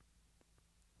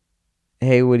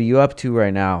 Hey, what are you up to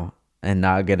right now? And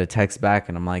now I get a text back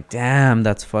and I'm like, damn,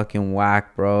 that's fucking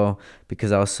whack, bro.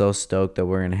 Because I was so stoked that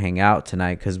we're going to hang out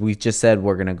tonight. Because we just said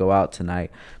we're going to go out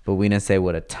tonight. But we didn't say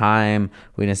what a time.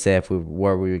 We didn't say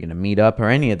where we were going to meet up or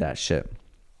any of that shit.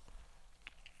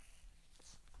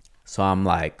 So I'm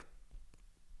like,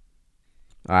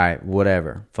 all right,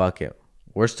 whatever. Fuck it.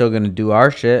 We're still going to do our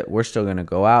shit. We're still going to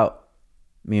go out.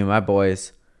 Me and my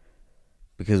boys.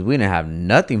 Because we didn't have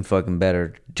nothing fucking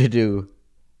better to do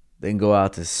than go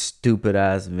out to stupid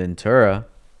ass Ventura.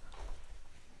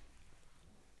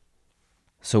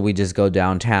 So we just go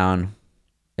downtown.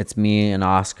 It's me and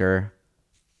Oscar.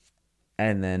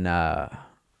 And then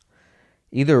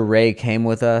either Ray came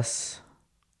with us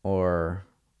or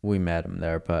we met him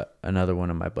there. But another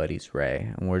one of my buddies,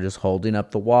 Ray. And we're just holding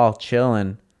up the wall,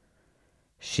 chilling.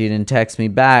 She didn't text me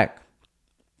back.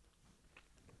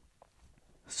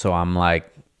 So I'm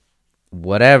like,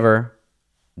 whatever.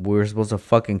 We're supposed to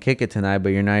fucking kick it tonight, but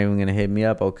you're not even going to hit me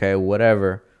up. Okay,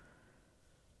 whatever.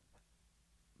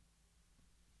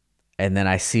 And then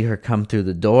I see her come through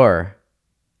the door.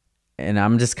 And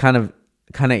I'm just kind of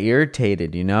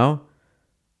irritated, Because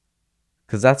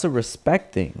that's a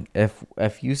respect thing.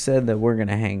 If you said that we're going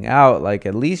to hang out, like,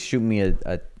 at least shoot me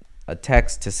a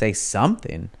text to say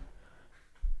something.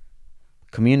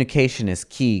 Communication is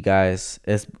key, guys.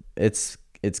 It's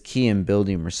key in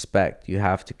building respect. You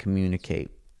have to communicate.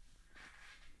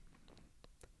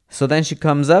 So then she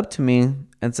comes up to me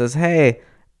and says, hey,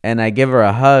 and I give her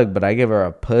a hug, but I give her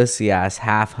a pussy ass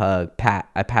half hug.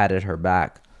 I patted her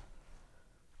back.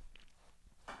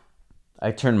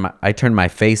 I turned my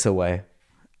face away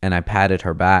and I patted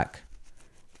her back.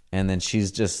 And then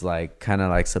she's just like kind of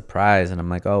like surprised, and I'm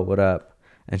like, oh, what up?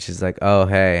 And she's like, oh,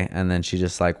 hey. And then she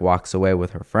just like walks away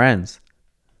with her friends.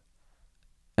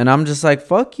 And I'm just like,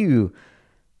 fuck you.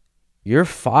 You're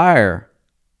fire.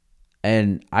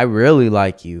 And I really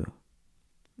like you.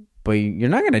 But you're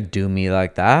not going to do me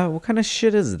like that. What kind of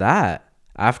shit is that?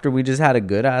 After we just had a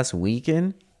good ass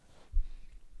weekend?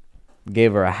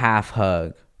 Gave her a half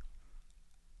hug.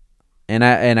 And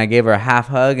I gave her a half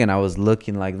hug and I was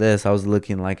looking like this. I was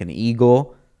looking like an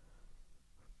eagle.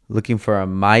 looking for a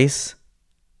mice,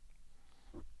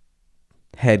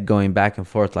 head going back and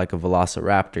forth like a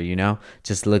velociraptor,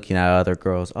 just looking at other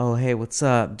girls. Oh, hey, what's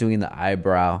up? Doing the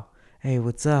eyebrow. Hey,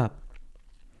 what's up?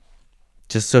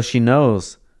 Just so she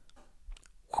knows.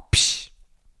 Whoopsh.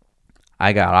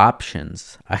 I got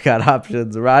options. I didn't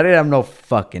have no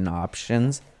fucking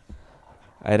options.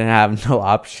 I didn't have no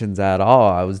options at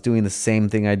all. I was doing the same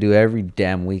thing I do every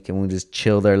damn week, and we just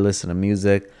chill there, listen to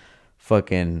music,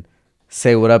 fucking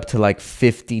say what up to like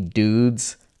 50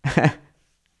 dudes.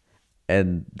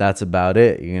 And that's about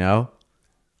it,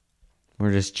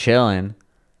 We're just chilling.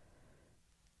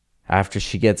 After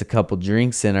she gets a couple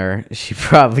drinks in her, she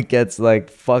probably gets like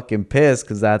fucking pissed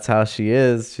because that's how she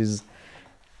is. She's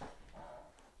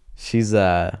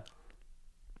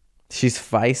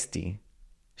feisty.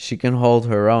 She can hold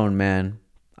her own, man.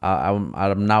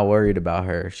 I'm not worried about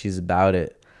her. She's about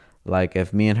it. Like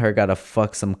if me and her gotta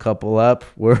fuck some couple up,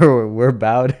 we're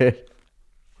about it.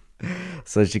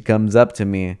 So she comes up to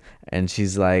me and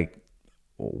she's like,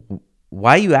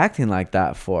 "Why you acting like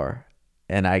that for?"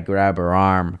 And I grab her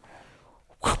arm.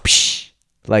 Whoopsh.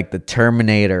 Like the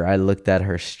Terminator, I looked at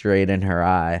her straight in her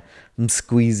eye. I'm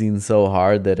squeezing so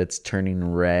hard that it's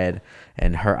turning red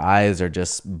and her eyes are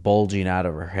just bulging out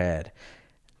of her head.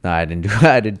 No, I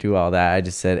didn't do all that. I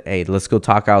just said, "Hey, let's go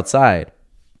talk outside."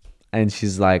 And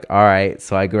she's like, "All right."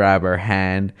 So I grab her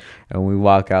hand and we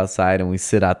walk outside and we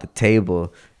sit at the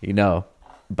table,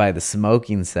 by the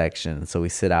smoking section. So we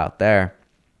sit out there.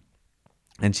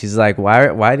 And she's like,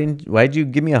 why'd you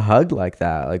give me a hug like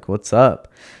that? Like, what's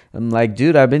up? I'm like,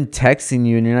 dude, I've been texting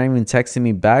you and you're not even texting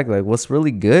me back. Like, what's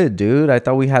really good, dude? I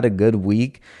thought we had a good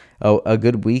week, a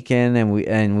good weekend, and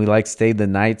we like stayed the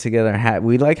night together.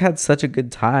 We like had such a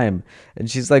good time. And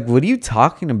she's like, what are you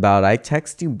talking about? I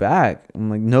text you back. I'm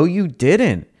like, no, you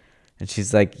didn't. And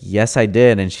she's like, yes, I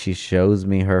did. And she shows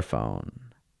me her phone.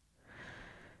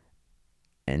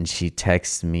 And she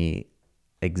texts me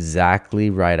exactly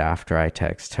right after I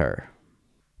text her.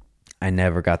 I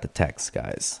never got the text,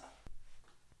 guys,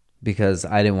 because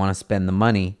I didn't want to spend the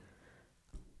money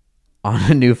on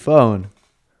a new phone.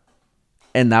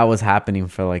 And that was happening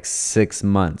for like 6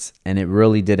 months. And it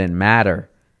really didn't matter.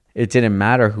 It didn't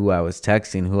matter who I was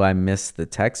texting, who I missed the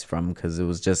text from, because it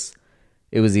was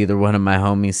either one of my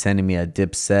homies sending me a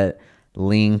Dipset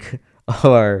link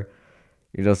or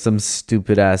some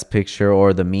stupid ass picture,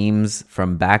 or the memes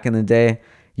from back in the day.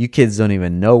 You kids don't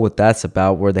even know what that's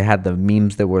about, where they had the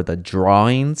memes that were the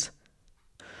drawings.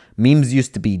 Memes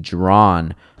used to be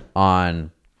drawn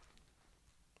on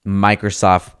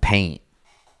Microsoft Paint,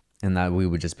 and that we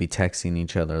would just be texting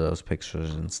each other those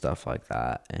pictures and stuff like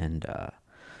that. And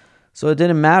so it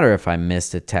didn't matter if I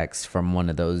missed a text from one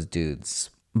of those dudes,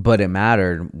 but it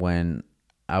mattered when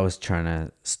I was trying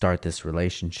to start this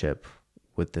relationship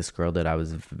with this girl that I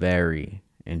was very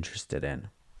interested in.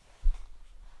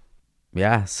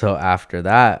 Yeah, so after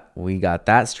that, we got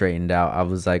that straightened out. I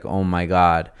was like, oh my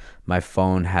God, my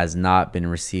phone has not been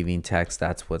receiving text.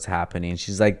 That's what's happening.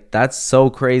 She's like, that's so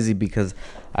crazy because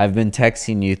I've been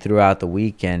texting you throughout the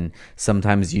weekend.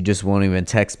 Sometimes you just won't even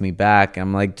text me back.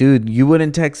 I'm like, dude, you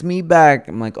wouldn't text me back.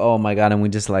 I'm like, oh my God. And we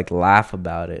just like laugh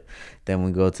about it. Then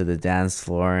we go to the dance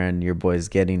floor and your boy's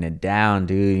getting it down,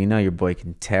 dude. Your boy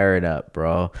can tear it up,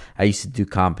 bro. I used to do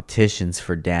competitions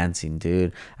for dancing,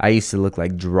 dude. I used to look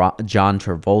like John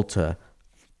Travolta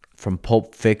from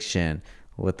Pulp Fiction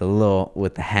with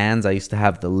the hands. I used to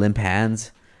have the limp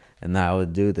hands, and I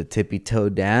would do the tippy toe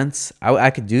dance. I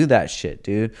could do that shit,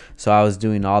 dude. So I was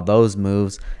doing all those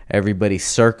moves. Everybody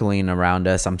circling around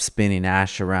us. I'm spinning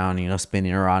Ash around,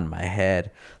 spinning her on my head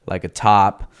like a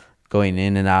top, going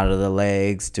in and out of the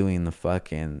legs, doing the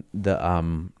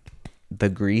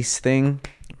grease thing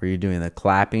where you're doing the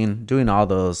clapping, doing all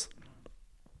those.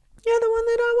 You're the one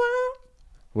that I want.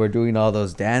 We're doing all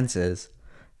those dances.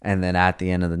 And then at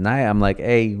the end of the night, I'm like,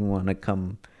 hey, you want to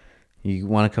come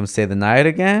stay the night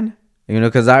again?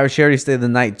 Because she already stayed the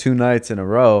night 2 nights in a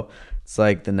row. It's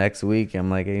like the next week, I'm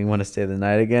like, hey, you want to stay the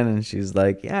night again? And she's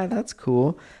like, yeah, that's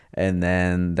cool. And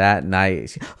then that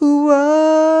night, whoa,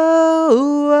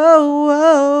 whoa,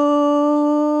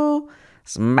 whoa,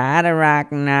 somebody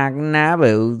rock, knock, my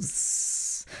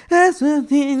boots. That's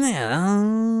something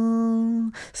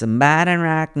else. Somebody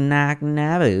rock, knock,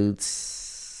 my boots.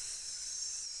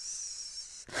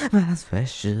 My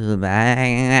special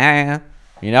bag,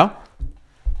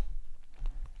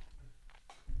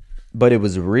 But it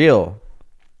was real.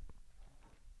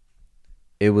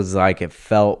 It was like, it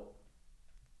felt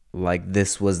like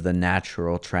this was the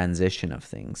natural transition of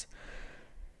things.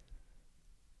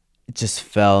 It just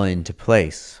fell into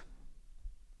place.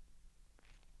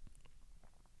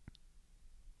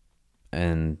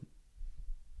 And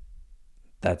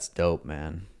that's dope,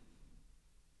 man.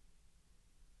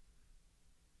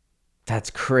 That's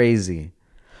crazy.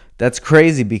 That's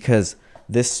crazy because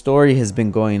this story has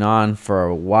been going on for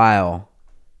a while.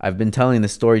 I've been telling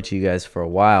this story to you guys for a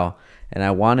while, and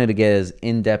I wanted to get as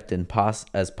in-depth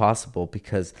as possible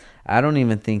because I don't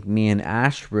even think me and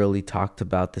Ash really talked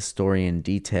about this story in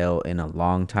detail in a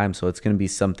long time. So it's going to be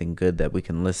something good that we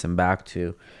can listen back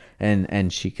to,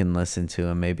 and she can listen to,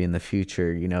 and maybe in the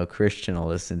future, Christian will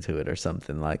listen to it or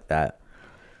something like that.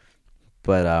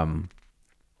 But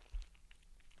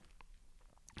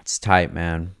it's tight,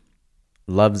 man.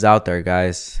 Love's out there,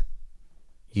 guys.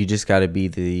 You just got to be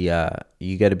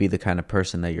the kind of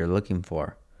person that you're looking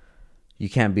for. You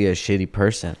can't be a shitty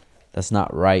person. That's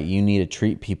not right. You need to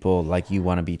treat people like you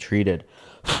want to be treated.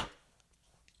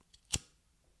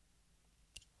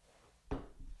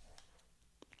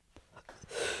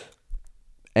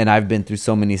 And I've been through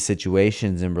so many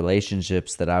situations and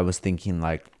relationships that I was thinking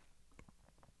like,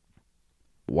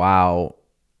 wow,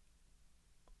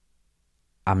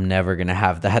 I'm never going to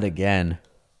have that again.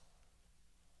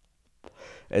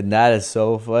 And that is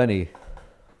so funny.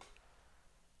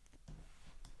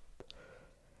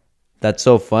 That's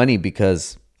so funny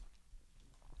because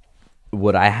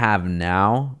what I have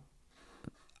now,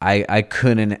 I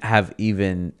couldn't have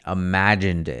even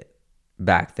imagined it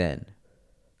back then.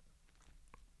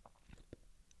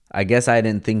 I guess I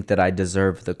didn't think that I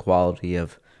deserved the quality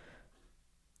of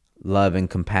love and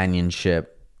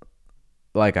companionship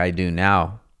like I do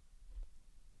now.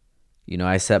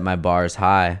 I set my bars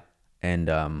high, and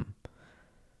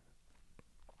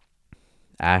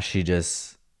Ashley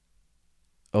just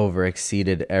over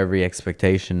exceeded every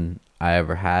expectation I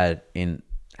ever had in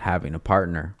having a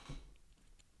partner.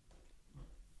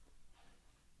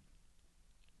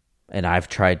 And I've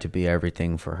tried to be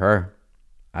everything for her.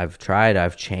 I've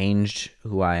changed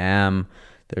who I am.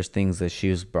 There's things that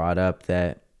she's brought up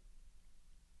that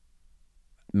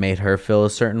made her feel a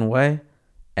certain way.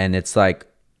 And it's like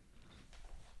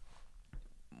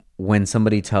when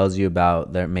somebody tells you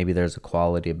about that, maybe there's a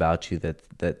quality about you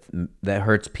that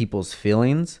hurts people's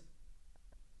feelings.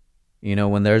 When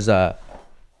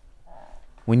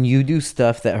you do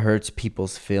stuff that hurts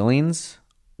people's feelings,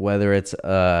 whether it's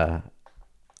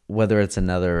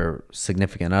another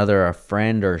significant other, a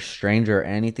friend or a stranger or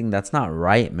anything, that's not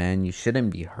right, man. You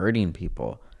shouldn't be hurting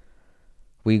people.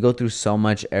 We go through so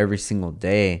much every single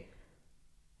day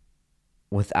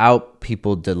without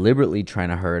people deliberately trying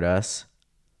to hurt us.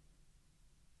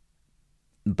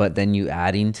 But then you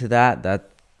adding to that,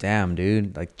 damn,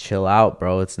 dude, like chill out,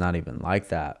 bro. It's not even like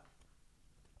that.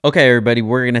 Okay, everybody,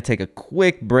 we're going to take a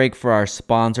quick break for our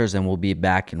sponsors and we'll be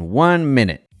back in 1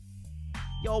 minute.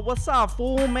 Yo, what's up,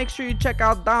 fool? Make sure you check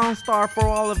out Downstar for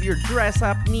all of your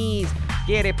dress-up needs.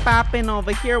 Get it poppin'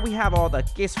 over here. We have all the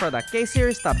keys for the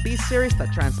K-Series, the B-Series, the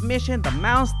transmission, the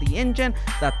mounts, the engine,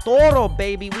 the Toro,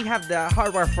 baby. We have the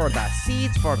hardware for the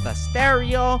seats, for the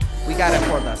stereo. We got it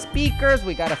for the speakers.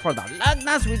 We got it for the lug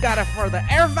nuts. We got it for the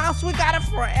air valves. We got it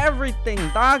for everything,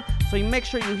 dog. So you make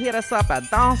sure you hit us up at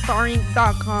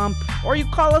downstarinc.com or you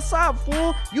call us up,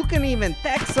 fool. You can even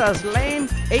text us, lame,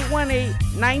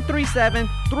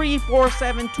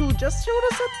 818-937-3472. Just shoot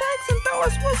us a text and tell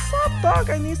us what's up,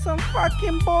 dog. I need some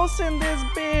fucking balls in this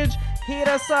bitch. Hit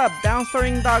us up,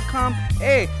 downstarinc.com.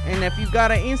 Hey, and if you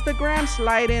got an Instagram,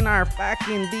 slide in our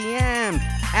fucking DM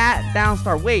at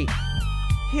Downstar. Wait,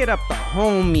 hit up the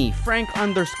homie,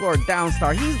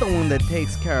 Frank_Downstar. He's the one that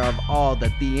takes care of all the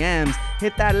DMs.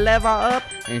 Hit that level up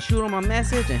and shoot him a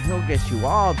message and he'll get you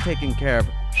all taken care of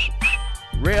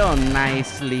real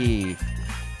nicely.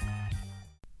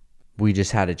 We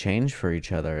just had to change for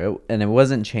each other. And it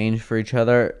wasn't change for each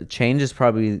other. Change is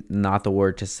probably not the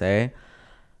word to say.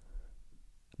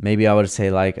 Maybe I would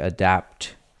say like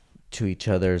adapt to each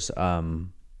other's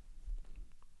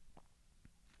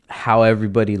how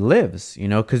everybody lives,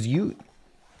 because you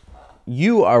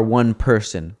are one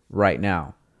person right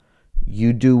now.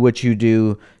 You do what you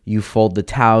do. You fold the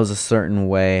towels a certain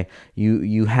way.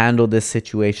 You handle this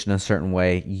situation a certain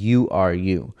way. You are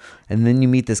you. And then you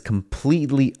meet this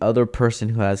completely other person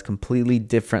who has completely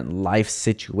different life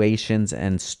situations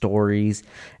and stories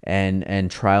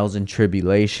and trials and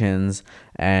tribulations.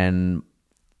 And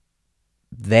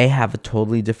they have a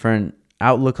totally different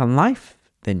outlook on life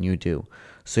than you do.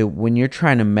 So when you're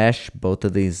trying to mesh both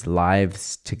of these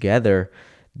lives together,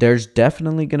 there's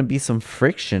definitely going to be some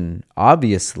friction,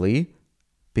 obviously,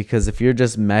 because if you're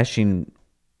just meshing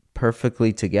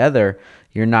perfectly together,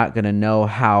 you're not going to know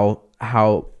how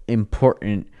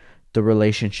important the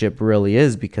relationship really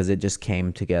is because it just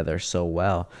came together so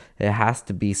well. It has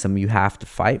to be you have to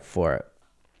fight for it.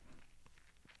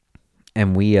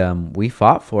 And we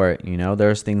fought for it.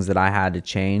 There's things that I had to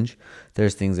change,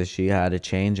 there's things that she had to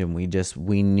change, and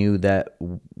we knew that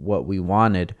what we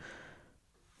wanted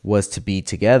was to be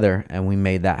together, and we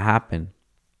made that happen.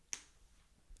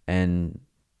 And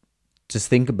just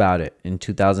think about it. In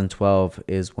 2012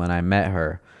 is when I met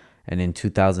her, and in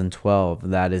 2012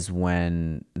 that is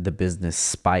when the business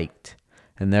spiked.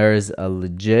 And there is a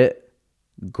legit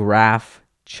graph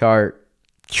chart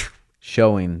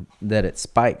showing that it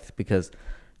spiked, because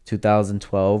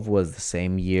 2012 was the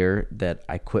same year that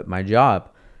I quit my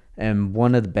job. And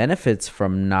one of the benefits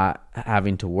from not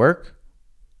having to work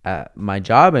at my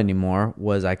job anymore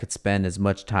was I could spend as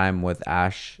much time with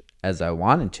Ash as I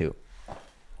wanted to.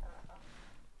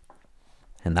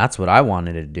 And that's what I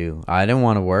wanted to do. I didn't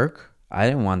want to work. I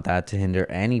didn't want that to hinder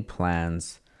any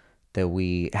plans that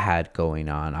we had going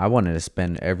on. I wanted to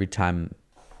spend every time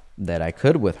that I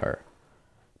could with her.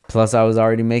 Plus, I was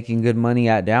already making good money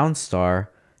at Downstar.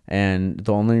 And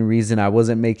the only reason I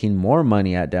wasn't making more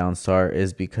money at Downstar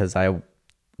is because I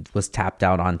was tapped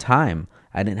out on time.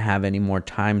 I didn't have any more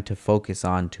time to focus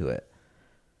onto it.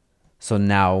 So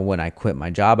now when I quit my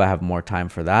job, I have more time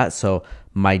for that. So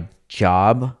my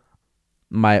job,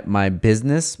 my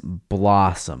business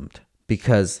blossomed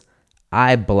because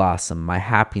I blossomed, my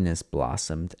happiness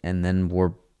blossomed, and then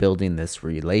we're building this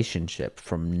relationship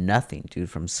from nothing, dude,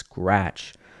 from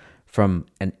scratch, from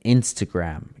an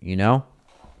Instagram.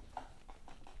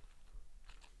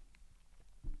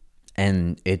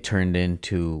 And it turned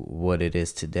into what it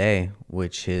is today,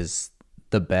 which is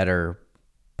the better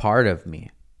part of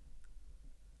me.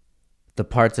 The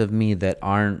parts of me that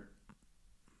aren't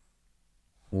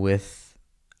with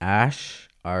Ash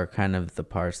are kind of the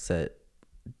parts that,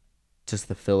 just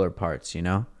the filler parts.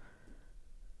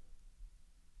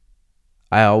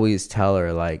 I always tell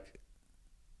her, like,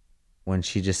 when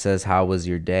she just says, "How was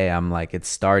your day?" I'm like, it's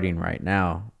starting right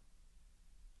now.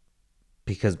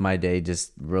 Because my day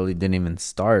just really didn't even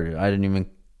start. I didn't even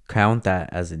count that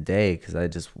as a day because I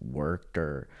just worked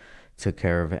or took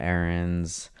care of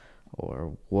errands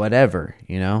or whatever.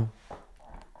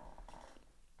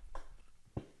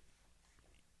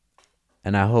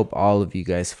 And I hope all of you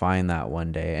guys find that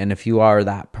one day. And if you are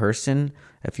that person,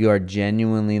 if you are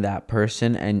genuinely that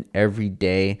person, and every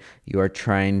day you are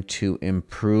trying to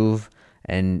improve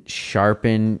and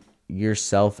sharpen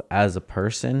yourself as a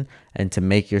person and to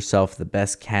make yourself the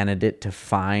best candidate to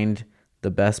find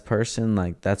the best person,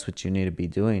 like, that's what you need to be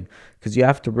doing. Because you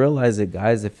have to realize it,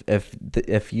 guys.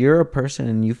 If you're a person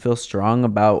and you feel strong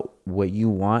about what you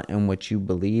want and what you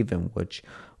believe and what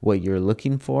you're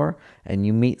looking for, and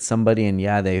you meet somebody and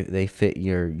they fit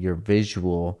your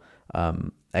visual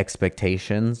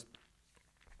expectations,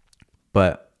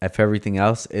 but if everything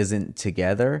else isn't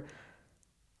together,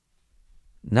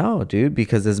 no, dude,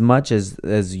 because as much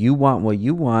as you want what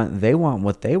you want, they want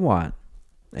what they want.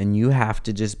 And you have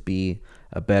to just be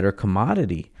a better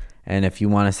commodity. And if you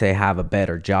want to say have a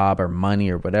better job or money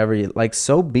or whatever, like,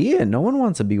 so be it. No one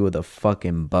wants to be with a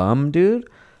fucking bum, dude.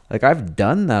 Like, I've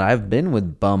done that. I've been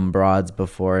with bum broads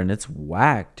before, and it's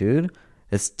whack, dude.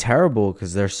 It's terrible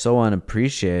because they're so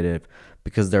unappreciative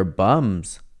because they're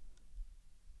bums.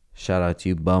 Shout out to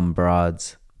you bum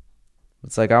broads.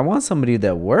 It's like, I want somebody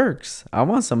that works. I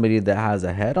want somebody that has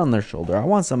a head on their shoulder. I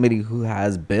want somebody who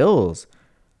has bills.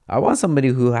 I want somebody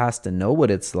who has to know what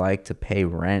it's like to pay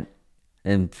rent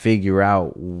and figure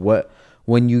out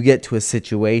when you get to a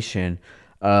situation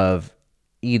of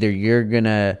either you're going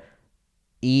to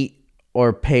eat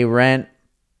or pay rent,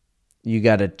 you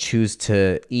got to choose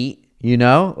to eat,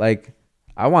 Like,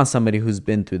 I want somebody who's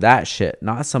been through that shit,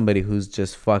 not somebody who's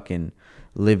just fucking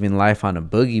living life on a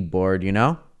boogie board,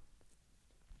 And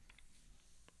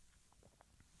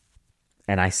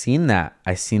I seen that.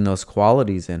 I seen those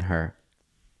qualities in her.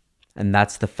 And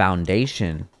that's the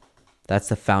foundation. That's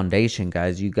the foundation,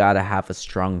 guys. You got to have a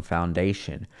strong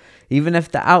foundation. Even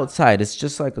if the outside is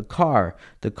just like a car,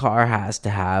 the car has to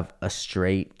have a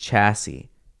straight chassis.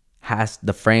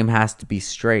 The frame has to be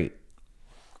straight.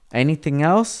 Anything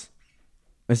else,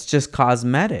 it's just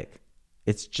cosmetic.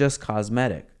 It's just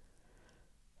cosmetic.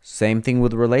 Same thing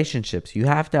with relationships. You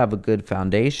have to have a good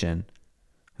foundation.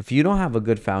 If you don't have a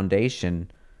good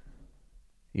foundation,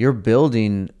 you're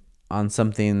building on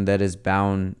something that is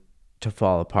bound to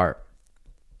fall apart.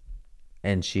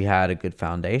 And she had a good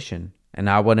foundation. And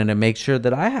I wanted to make sure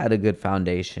that I had a good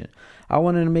foundation. I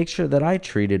wanted to make sure that I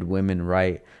treated women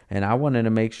right. And I wanted to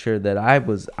make sure that I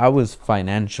was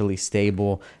financially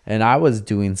stable. And I was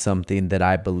doing something that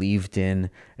I believed in.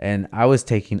 And I was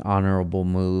taking honorable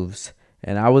moves.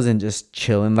 And I wasn't just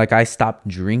chilling. Like, I stopped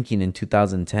drinking in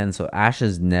 2010. So Ash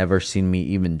has never seen me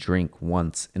even drink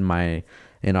once in my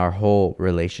in our whole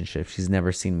relationship. She's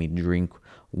never seen me drink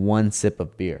one sip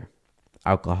of beer,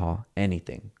 alcohol,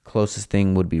 anything. Closest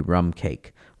thing would be rum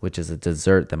cake, which is a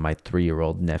dessert that my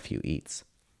 3-year-old nephew eats.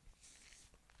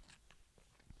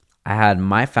 I had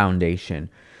my foundation,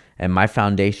 and my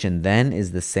foundation then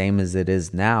is the same as it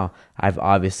is now. I've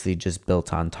obviously just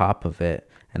built on top of it,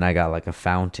 and I got like a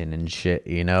fountain and shit,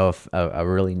 you know, a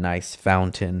really nice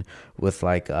fountain with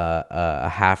like a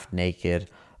half naked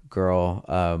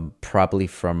girl, probably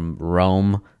from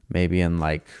Rome, maybe in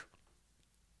like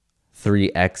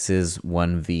 3 X's,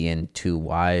 1 V, and 2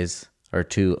 Y's or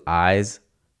 2 I's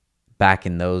back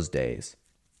in those days.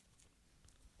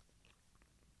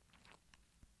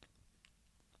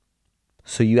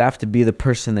 So you have to be the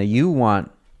person that you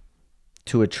want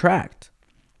to attract.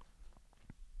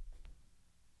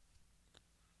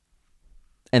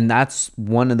 And that's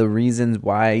one of the reasons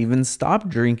why I even stopped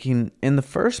drinking in the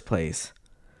first place.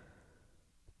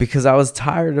 Because I was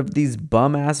tired of these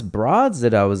bum ass broads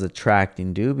that I was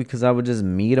attracting, dude. Because I would just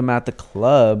meet them at the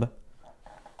club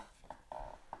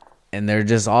and they're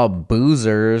just all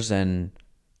boozers and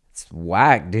it's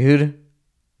whack, dude.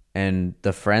 And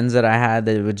the friends that I had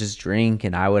that would just drink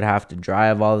and I would have to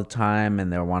drive all the time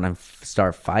and they want to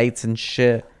start fights and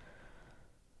shit.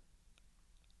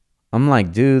 I'm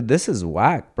like, dude, this is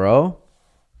whack, bro.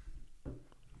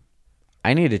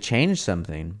 I need to change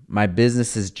something. My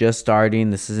business is just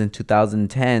starting. This is in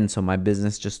 2010, so my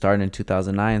business just started in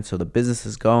 2009. So the business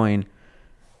is going.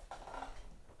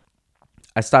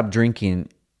 I stopped drinking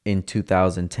in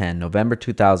 2010, November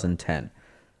 2010.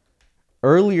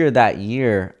 Earlier that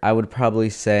year, I would probably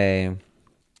say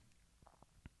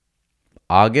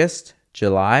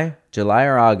July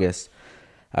or August.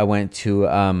 I went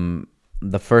to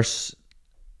the first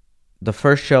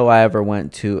show I ever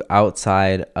went to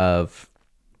outside of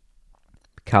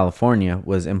California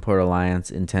was Import Alliance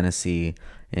in Tennessee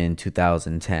in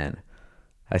 2010.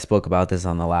 I spoke about this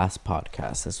on the last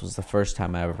podcast. This was the first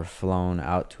time I ever flown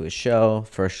out to a show.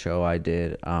 First show I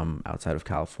did outside of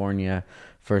California.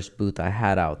 First booth I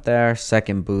had out there.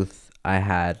 Second booth I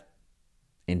had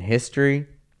in history.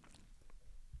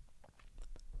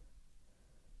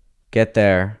 Get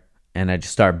there and I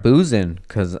just start boozing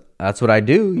because that's what I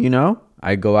do, you know?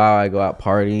 I go out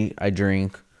party, I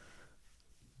drink,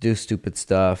 do stupid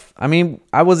stuff. I mean,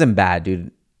 I wasn't bad,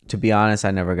 dude. To be honest,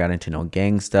 I never got into no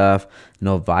gang stuff,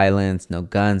 no violence, no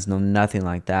guns, no nothing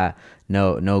like that.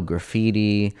 No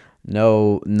graffiti,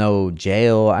 no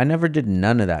jail. I never did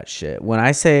none of that shit. When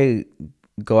I say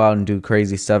go out and do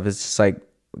crazy stuff, it's just like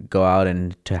go out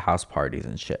and to house parties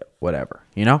and shit, whatever,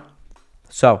 you know?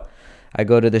 So I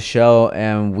go to the show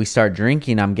and we start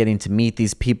drinking. I'm getting to meet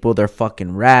these people. They're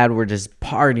fucking rad. We're just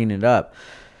partying it up.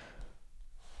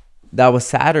 That was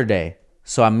Saturday.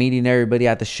 So I'm meeting everybody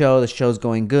at the show. The show's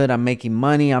going good. I'm making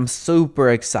money. I'm super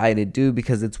excited, dude,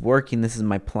 because it's working. This is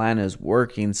my plan is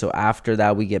working. So after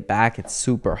that, we get back. It's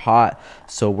super hot.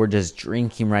 So we're just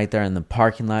drinking right there in the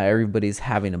parking lot. Everybody's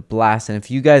having a blast. And if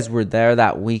you guys were there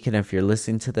that weekend, if you're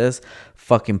listening to this,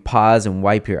 fucking pause and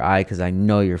wipe your eye because I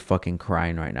know you're fucking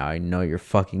crying right now. I know you're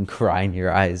fucking crying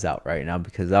your eyes out right now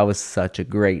because that was such a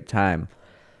great time.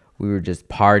 We were just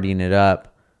partying it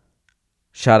up.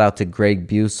 Shout out to Greg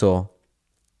Busel.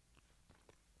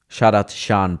 Shout out to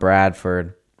Sean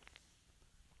Bradford.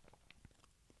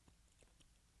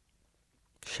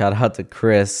 Shout out to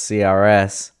Chris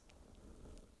CRS.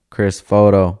 Chris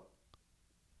Photo.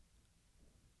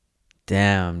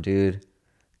 Damn, dude.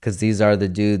 Because these are the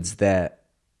dudes that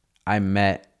I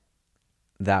met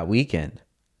that weekend.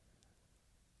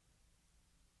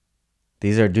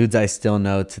 These are dudes I still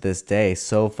know to this day.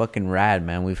 So fucking rad,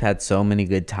 man. We've had so many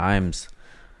good times.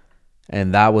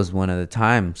 And that was one of the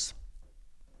times.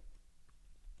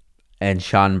 And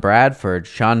Sean Bradford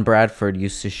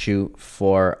used to shoot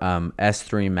for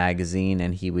S3 magazine,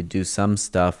 and he would do some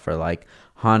stuff for like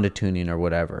Honda tuning or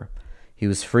whatever. He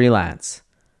was freelance.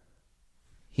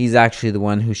 He's actually the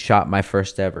one who shot my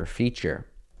first ever feature.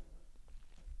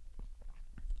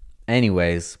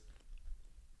 Anyways,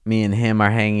 me and him are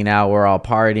hanging out. We're all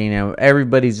partying, and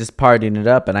everybody's just partying it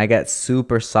up. And I get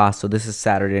super sauced. So this is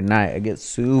Saturday night. I get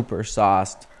super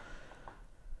sauced.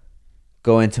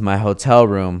 Go into my hotel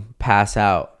room, pass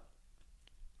out.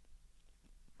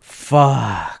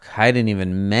 Fuck, I didn't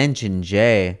even mention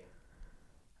Jay.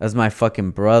 That's my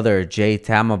fucking brother, Jay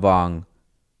Tamavong.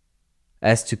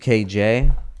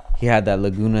 S2KJ. He had that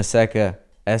Laguna Seca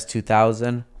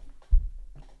S2000.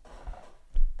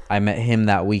 I met him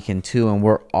that weekend too, and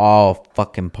we're all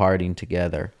fucking partying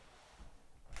together.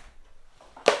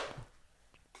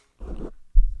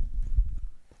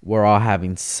 We're all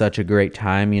having such a great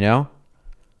time, you know?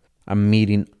 I'm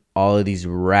meeting all of these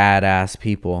rad ass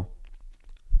people,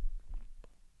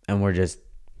 and we're just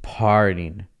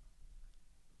partying,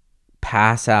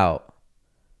 pass out,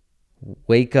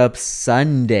 wake up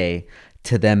Sunday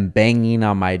to them banging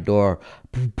on my door.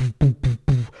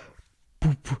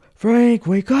 Frank,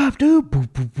 wake up, dude.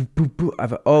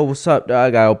 Oh, what's up,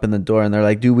 dog? I open the door and they're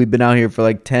like, dude, we've been out here for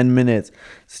like 10 minutes.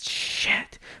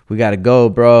 Shit, we gotta go,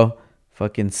 bro.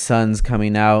 Fucking sun's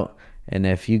coming out. And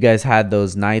if you guys had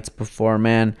those nights before,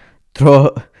 man,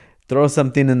 throw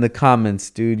something in the comments,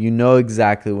 dude. You know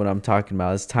exactly what I'm talking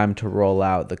about. It's time to roll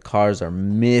out. The cars are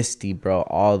misty, bro.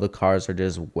 All the cars are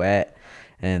just wet,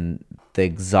 and the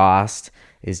exhaust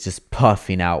is just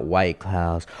puffing out white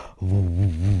clouds.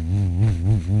 And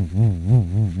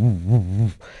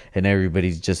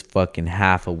everybody's just fucking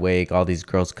half awake. All these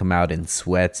girls come out in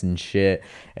sweats and shit.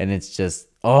 And it's just,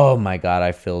 oh my God,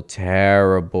 I feel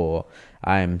terrible.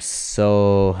 I'm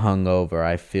so hungover.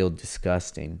 I feel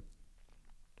disgusting.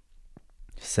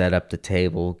 Set up the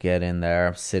table, get in there.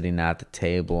 I'm sitting at the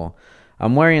table.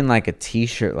 I'm wearing like a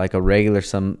t-shirt, like a regular,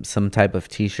 some type of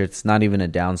t-shirt. It's not even a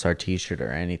Downstar t-shirt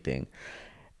or anything.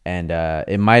 And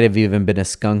it might have even been a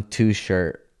Skunk 2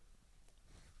 shirt.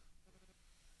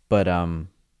 But I'm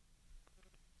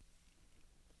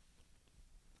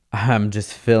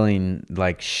just feeling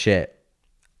like shit.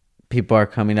 People are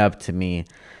coming up to me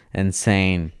and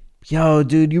saying, yo,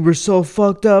 dude, you were so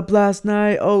fucked up last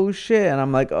night. Oh, shit. And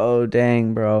I'm like, oh,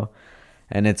 dang, bro.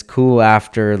 And it's cool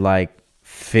after like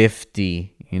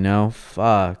 50, you know?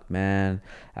 Fuck, man.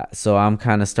 So I'm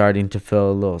kind of starting to feel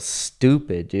a little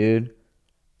stupid, dude.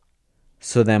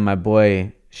 So then my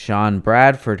boy Sean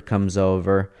Bradford comes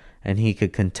over and he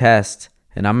could contest.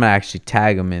 And I'm going to actually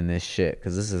tag him in this shit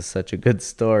because this is such a good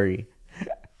story.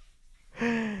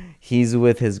 He's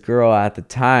with his girl at the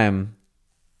time.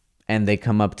 And they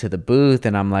come up to the booth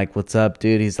and I'm like, what's up,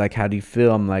 dude? He's like, how do you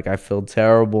feel? I'm like, I feel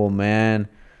terrible, man.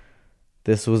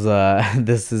 This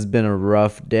has been a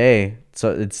rough day.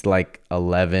 So it's like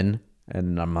 11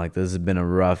 and I'm like, this has been a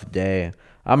rough day.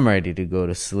 I'm ready to go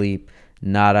to sleep.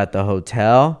 Not at the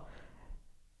hotel.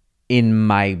 In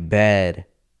my bed.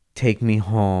 Take me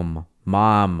home.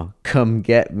 Mom, come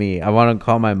get me. I want to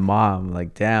call my mom.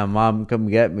 Like, damn, mom, come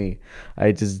get me.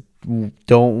 I just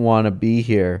don't want to be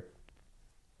here.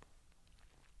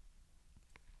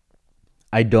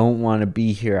 I don't want to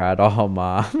be here at all,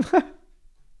 mom.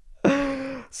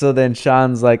 So then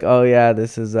Sean's like, oh yeah,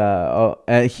 this is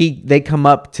they come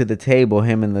up to the table,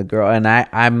 him and the girl, and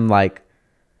I'm like,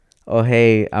 oh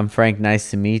hey, I'm Frank,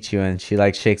 nice to meet you. And she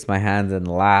like shakes my hands and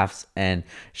laughs, and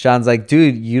Sean's like,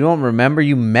 dude, you don't remember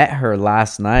you met her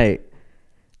last night?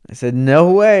 I said, no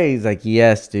way. He's like,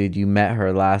 yes, dude, you met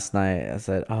her last night. I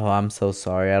said, oh, I'm so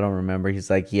sorry, I don't remember. He's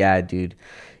like, yeah, dude,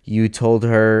 you told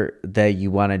her that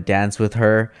you want to dance with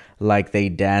her like they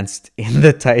danced in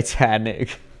the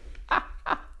Titanic.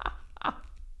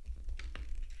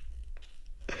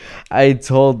 I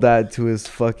told that to his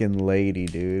fucking lady,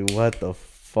 dude. What the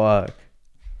fuck?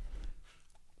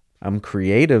 I'm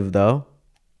creative, though.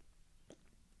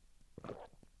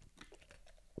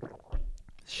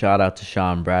 Shout out to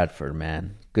Sean Bradford,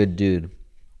 man. Good dude.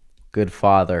 Good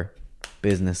father.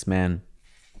 Businessman.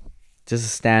 Just a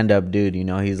stand-up dude, you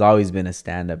know. He's always been a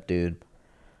stand-up dude.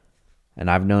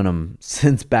 And I've known him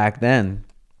since back then.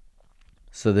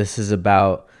 So this is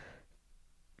about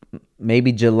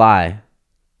maybe July.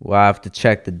 Well, I have to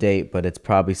check the date, but it's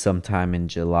probably sometime in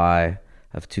July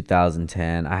of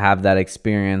 2010. I have that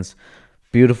experience.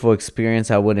 Beautiful experience.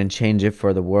 I wouldn't change it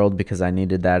for the world because I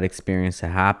needed that experience to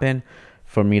happen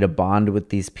for me to bond with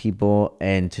these people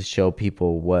and to show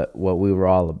people what we were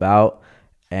all about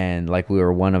and like we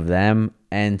were one of them,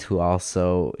 and to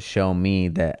also show me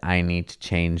that I need to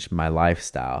change my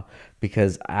lifestyle.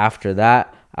 Because after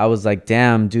that, I was like,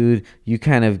 damn, dude, you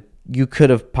could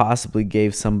have possibly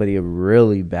gave somebody a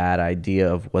really bad idea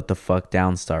of what the fuck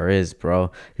Downstar is,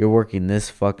 bro. You're working this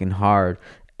fucking hard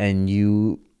and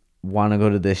you want to go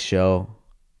to this show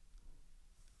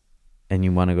and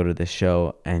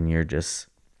you're just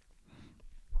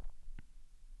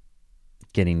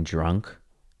getting drunk,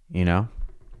 you know?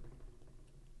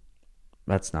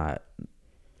 That's not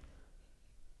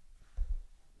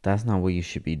what you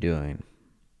should be doing.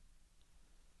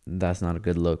 That's not a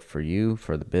good look for you,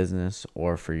 for the business,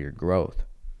 or for your growth.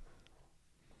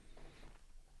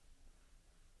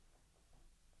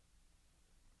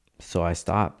 So I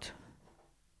stopped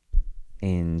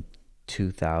in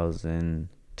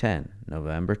 2010,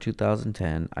 November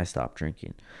 2010. I stopped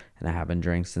drinking, and I haven't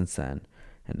drank since then.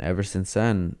 And ever since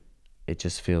then, it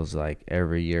just feels like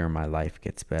every year my life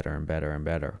gets better and better and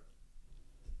better.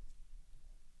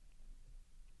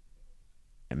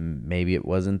 And maybe it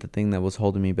wasn't the thing that was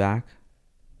holding me back,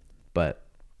 but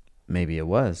maybe it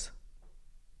was,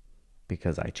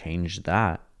 because I changed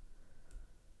that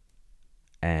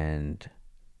and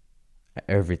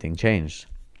everything changed.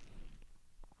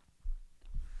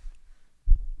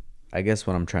 I guess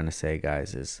what I'm trying to say,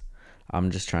 guys, is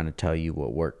I'm just trying to tell you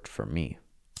what worked for me.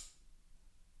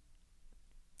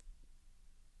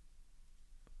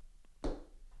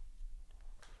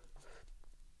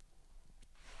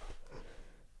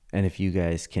 And if you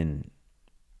guys can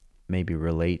maybe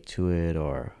relate to it,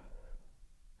 or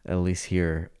at least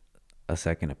hear a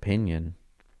second opinion,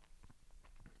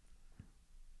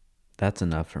 that's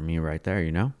enough for me right there,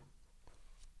 you know?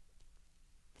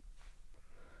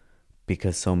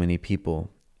 Because so many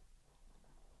people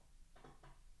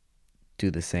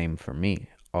do the same for me.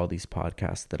 All these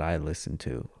podcasts that I listen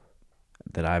to,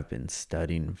 that I've been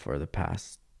studying for the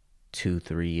past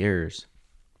 2-3 years,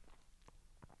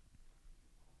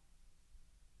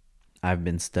 I've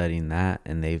been studying that,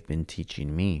 and they've been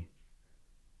teaching me.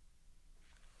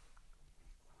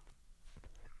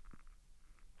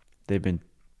 They've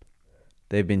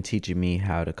been teaching me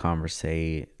how to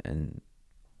conversate and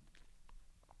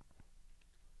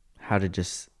how to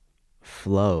just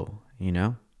flow, you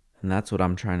know? And that's what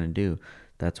I'm trying to do.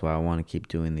 That's why I want to keep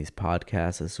doing these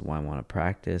podcasts. This is why I want to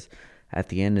practice. At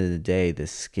the end of the day,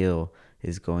 this skill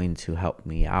is going to help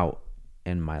me out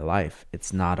in my life.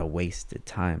 It's not a wasted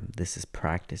time. This is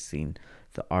practicing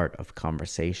the art of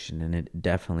conversation, and it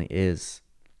definitely is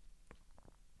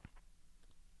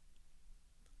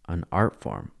an art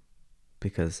form,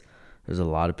 because there's a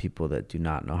lot of people that do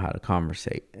not know how to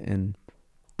conversate, and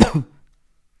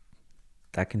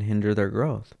that can hinder their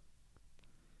growth.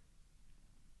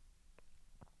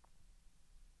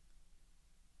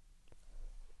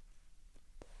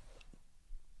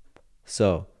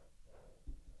 So,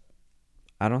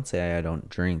 I don't say I don't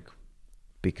drink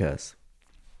because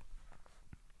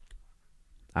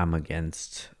I'm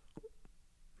against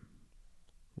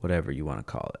whatever you want to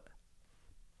call it.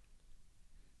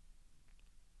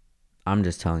 I'm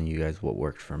just telling you guys what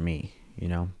worked for me, you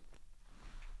know?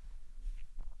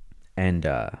 And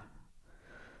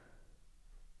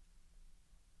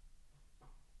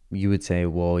you would say,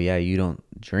 well, yeah, you don't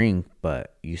drink,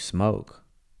 but you smoke.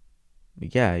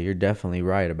 Yeah, you're definitely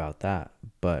right about that.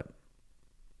 But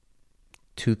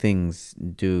two things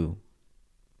do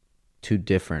two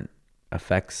different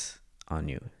effects on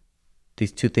you.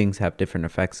 These two things have different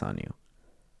effects on you.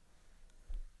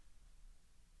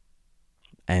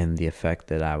 And the effect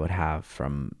that I would have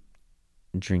from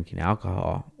drinking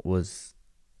alcohol was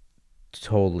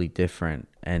totally different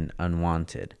and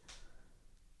unwanted.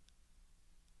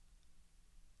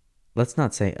 Let's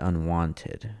not say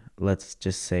unwanted. Let's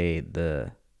just say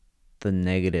the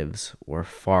negatives were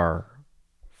far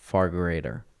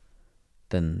greater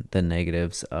than the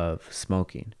negatives of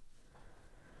smoking.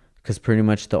 Because pretty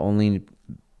much the only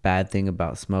bad thing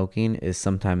about smoking is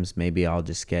sometimes maybe I'll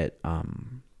just get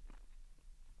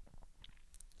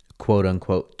quote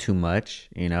unquote too much,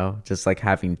 you know, just like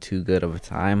having too good of a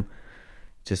time,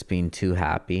 just being too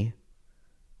happy,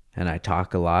 and I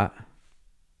talk a lot.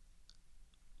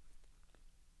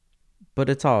 But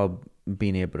it's all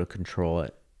being able to control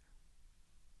it.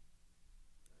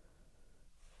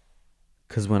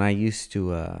 Because when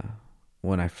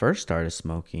I first started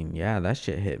smoking, yeah, that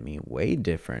shit hit me way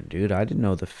different, dude. I didn't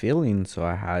know the feeling, so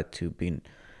I had to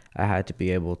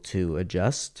be able to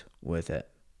adjust with it.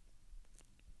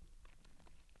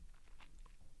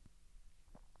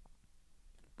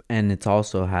 And it's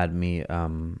also helped me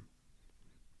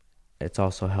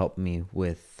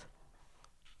with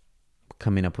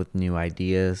coming up with new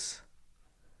ideas.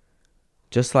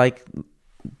 Just like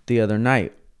the other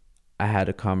night, I had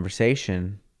a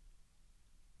conversation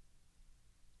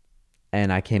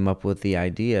and I came up with the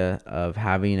idea of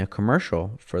having a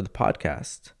commercial for the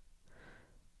podcast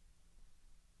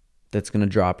that's going to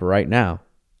drop right now.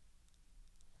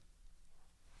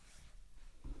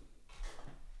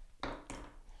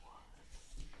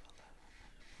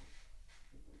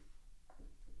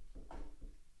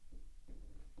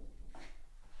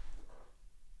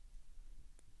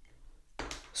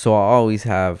 So I'll always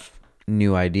have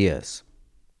new ideas.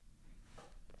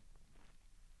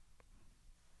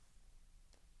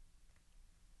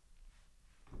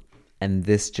 And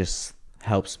this just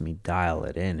helps me dial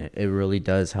it in. It really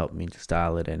does help me just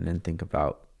dial it in and think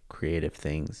about creative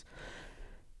things.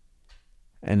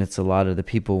 And it's a lot of the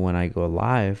people when I go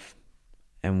live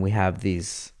and we have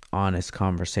these honest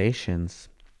conversations,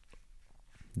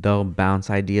 they'll bounce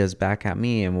ideas back at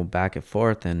me and we'll back and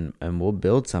forth and we'll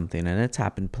build something. And it's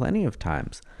happened plenty of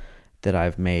times that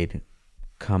I've made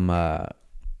come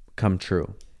come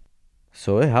true.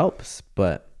 So it helps,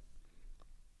 but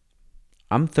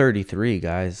I'm 33,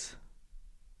 guys.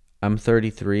 I'm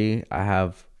 33. I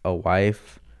have a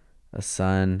wife, a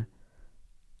son.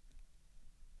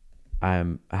 I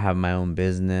have my own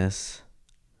business.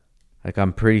 Like,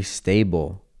 I'm pretty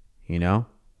stable, you know?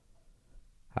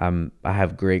 I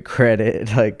have great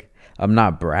credit. Like, I'm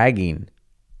not bragging.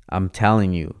 I'm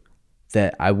telling you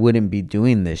that I wouldn't be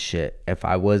doing this shit if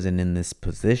I wasn't in this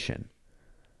position.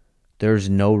 There's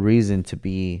no reason to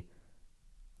be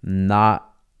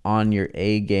not on your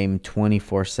A game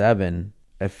 24/7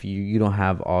 if you don't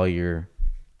have all your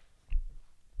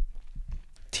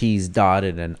T's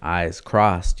dotted and I's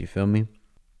crossed. You feel me?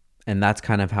 And that's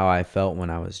kind of how I felt when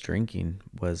I was drinking,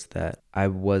 was that I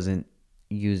wasn't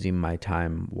using my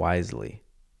time wisely,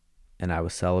 and I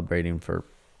was celebrating for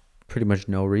pretty much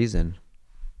no reason.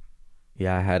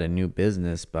 Yeah, I had a new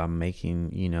business, but I'm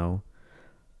making,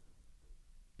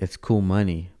 it's cool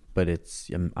money, but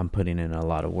I'm putting in a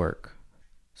lot of work.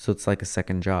 So it's like a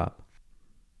second job.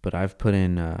 But I've put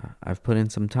in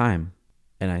some time,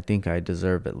 and I think I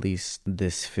deserve at least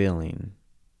this feeling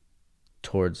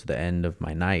towards the end of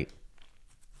my night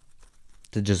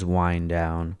to just wind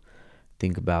down,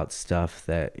 think about stuff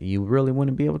that you really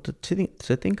wouldn't be able to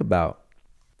think about.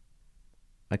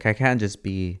 Like, I can't just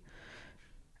be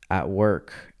at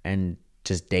work and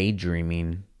just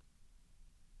daydreaming,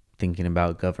 thinking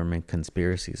about government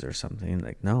conspiracies or something.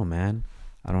 Like, no, man,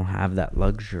 I don't have that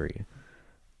luxury.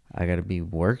 I gotta be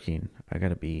working. I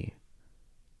gotta be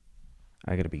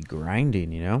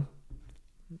grinding,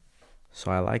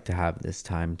 So I like to have this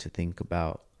time to think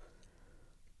about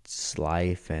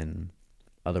life and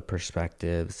other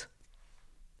perspectives.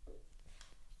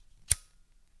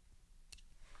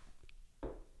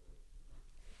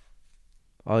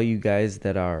 All you guys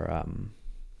that are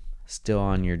still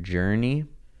on your journey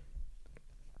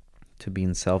to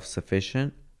being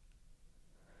self-sufficient,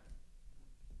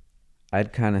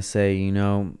 I'd kind of say,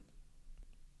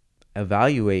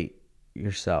 evaluate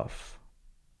yourself.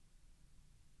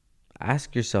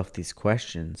 Ask yourself these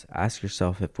questions. Ask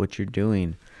yourself if what you're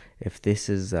doing, if this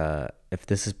is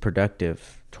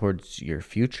productive towards your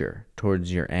future,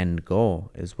 towards your end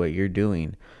goal. Is what you're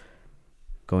doing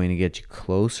going to get you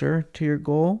closer to your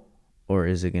goal, or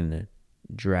is it going to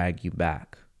drag you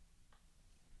back?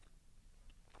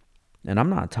 And I'm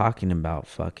not talking about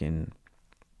fucking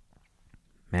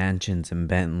mansions and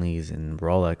Bentleys and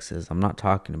Rolexes. I'm not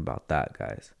talking about that,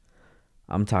 guys.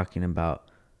 I'm talking about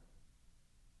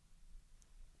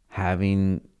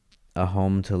having a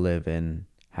home to live in,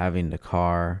 having the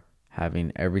car,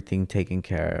 having everything taken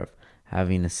care of,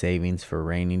 having a savings for a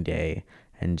rainy day,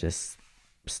 and just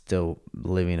still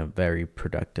living a very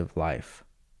productive life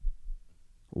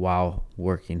while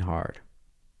working hard.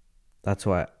 That's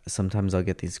why sometimes I'll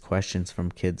get these questions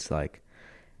from kids like,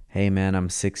 hey man, I'm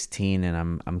 16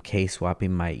 and I'm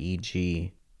K-swapping my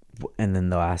EG. And then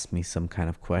they'll ask me some kind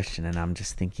of question, and I'm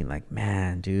just thinking like,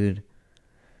 man, dude,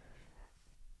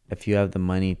 if you have the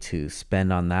money to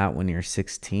spend on that when you're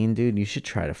 16, dude, you should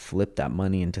try to flip that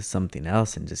money into something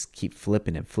else and just keep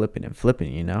flipping and flipping and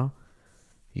flipping,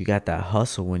 You got that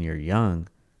hustle when you're young.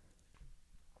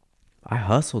 I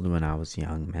hustled when I was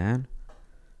young, man.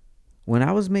 When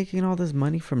I was making all this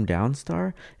money from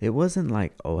Downstar, it wasn't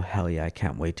like, oh, hell yeah, I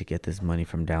can't wait to get this money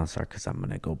from Downstar because I'm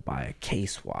going to go buy a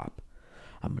K-swap.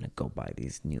 I'm going to go buy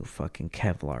these new fucking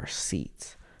Kevlar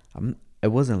seats. It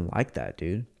wasn't like that,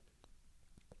 dude.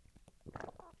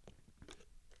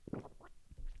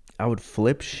 I would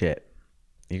flip shit.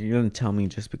 You're going to tell me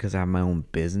just because I have my own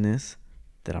business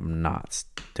that I'm not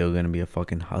still going to be a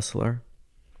fucking hustler?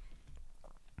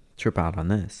 Trip out on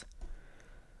this.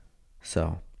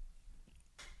 So,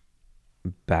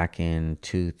 back in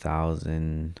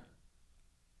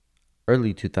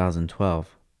early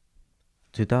 2012,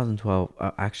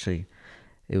 actually,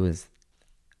 it was,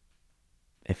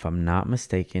 if I'm not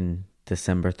mistaken,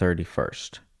 December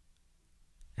 31st.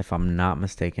 If I'm not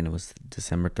mistaken, it was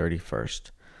December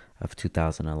 31st of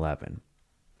 2011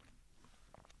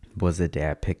 was the day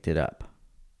I picked it up.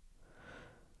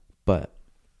 But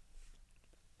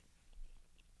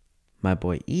my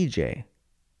boy EJ,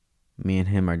 me and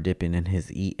him are dipping in his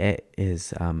DA.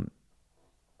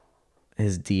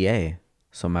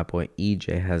 So my boy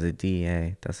EJ has a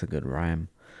DA. That's a good rhyme.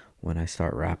 When I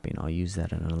start rapping, I'll use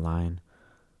that in a line.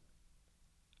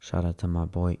 Shout out to my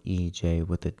boy EJ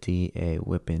with a DA,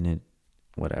 whipping it,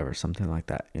 whatever, something like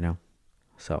that,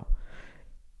 So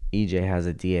EJ has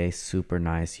a DA, super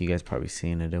nice. You guys probably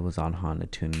seen it. It was on Honda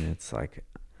Tuning. It's like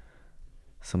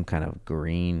some kind of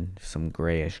green, some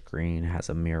grayish green. It has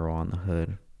a mural on the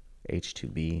hood.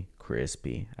 H2B,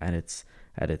 crispy. At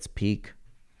its peak,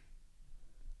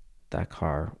 that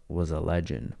car was a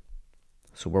legend.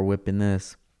 So we're whipping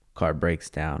this. Car breaks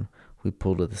down. We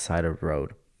pull to the side of the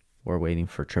road. We're waiting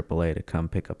for AAA to come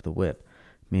pick up the whip.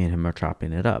 Me and him are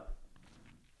chopping it up.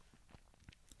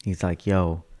 He's like,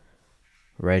 yo,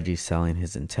 Reggie's selling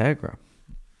his Integra.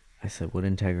 I said, what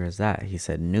Integra is that? He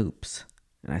said, Noops.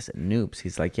 And I said, Noops.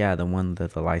 He's like, yeah, the one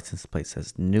that the license plate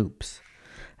says Noops.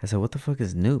 I said, what the fuck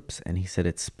is Noops? And he said,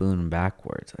 it's spoon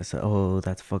backwards. I said, oh,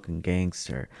 that's fucking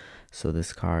gangster. So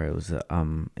this car, it was a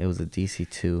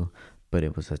DC2, but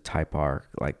it was a Type R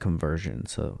like conversion.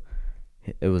 So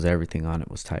it was everything on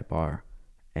it was Type R.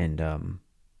 And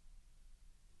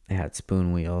it had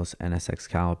spoon wheels, NSX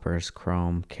calipers,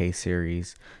 chrome,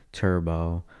 K-series,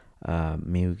 turbo,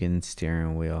 Mugen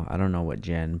steering wheel. I don't know what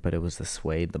gen, but it was the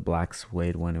suede, the black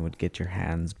suede one. It would get your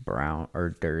hands brown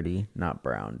or dirty, not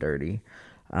brown, dirty.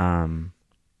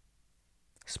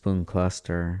 Spoon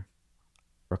cluster,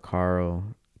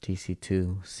 Recaro,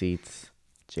 DC2 seats,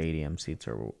 JDM seats,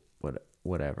 or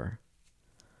whatever.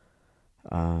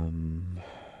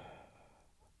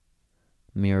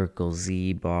 Miracle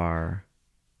Z bar,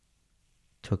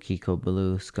 Tokiko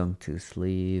Blue, Skunk Tooth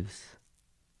sleeves.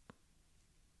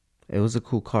 It was a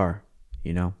cool car,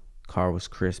 you know. Car was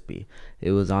crispy.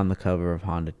 It was on the cover of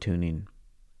Honda Tuning,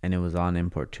 and it was on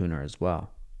Import Tuner as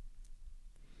well.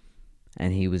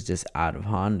 And he was just out of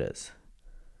Hondas.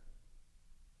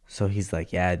 So he's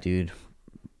like, yeah, dude,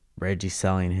 Reggie's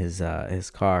selling his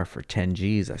car for 10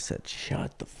 G's. I said,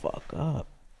 shut the fuck up.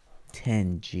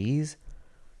 10 G's?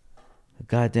 The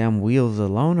goddamn wheels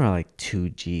alone are like 2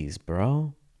 G's,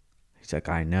 bro. He's like,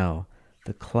 I know.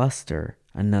 The cluster,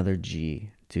 another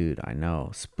G. Dude, I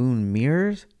know. Spoon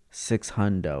mirrors,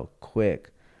 600.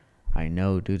 Quick. I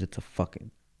know, dude. It's a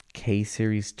fucking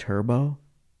K-Series turbo.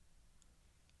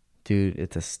 Dude,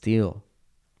 it's a steal.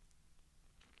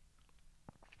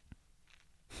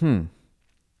 You're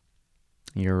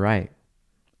right.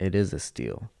 It is a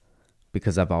steal.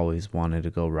 Because I've always wanted to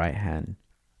go right hand.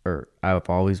 Or I've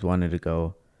always wanted to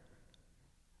go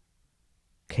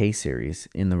K-Series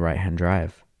in the right hand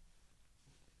drive.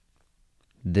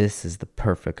 This is the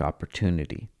perfect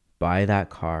opportunity. Buy that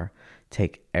car,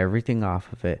 take everything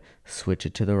off of it, switch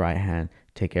it to the right hand,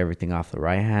 take everything off the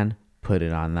right hand, put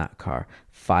it on that car.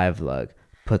 5-lug,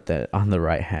 put that on the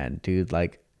right hand. Dude,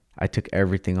 like, I took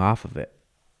everything off of it.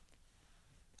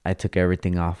 I took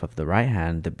everything off of the right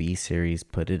hand, the B series,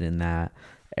 put it in that,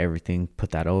 everything, put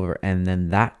that over. And then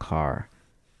that car,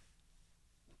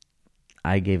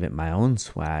 I gave it my own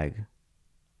swag.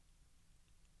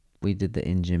 We did the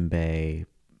engine bay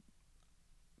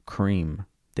cream.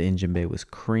 The engine bay was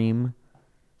cream.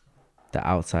 The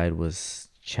outside was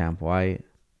champ white.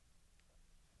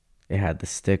 It had the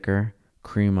sticker,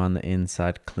 cream on the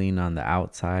inside, clean on the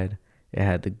outside. It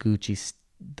had the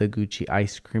Gucci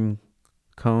ice cream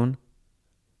cone.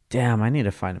 Damn, I need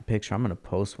to find a picture. I'm going to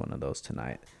post one of those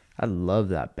tonight. I love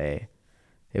that bay.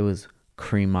 It was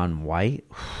cream on white.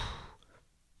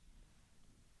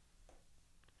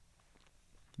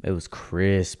 It was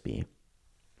crispy.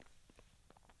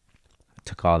 I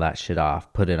took all that shit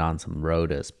off, put it on some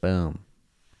Rotas. Boom.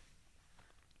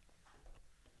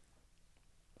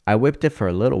 I whipped it for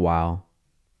a little while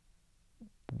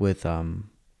with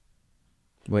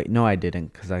wait, no, I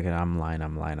didn't, because I'm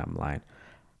lying.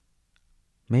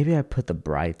 Maybe I put the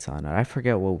brights on it. I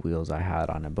forget what wheels I had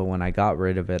on it, but when I got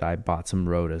rid of it, I bought some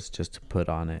Rotas just to put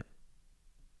on it,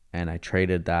 and I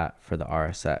traded that for the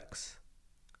RSX.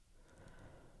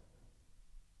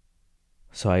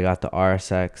 So I got the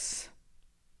RSX.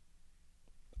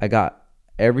 I got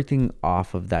everything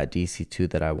off of that DC2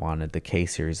 that I wanted. The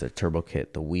K-Series, the turbo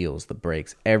kit, the wheels, the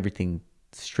brakes, everything.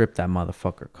 Stripped that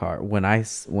motherfucker car. When I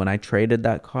traded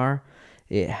that car,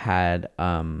 it had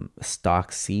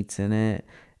stock seats in it.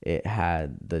 It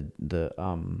had the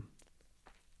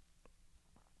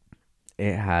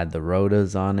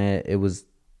Rotas on it. It was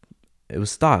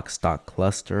stock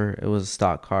cluster. It was a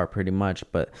stock car pretty much,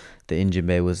 but the engine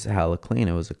bay was hella clean.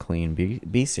 It was a clean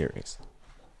B series.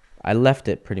 I left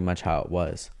it pretty much how it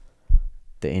was.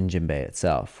 The engine bay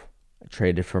itself. I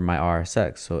traded for my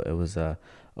RSX, so it was a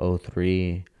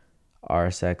 03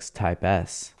 RSX Type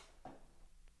S.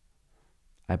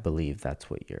 I believe that's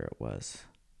what year it was.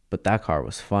 But that car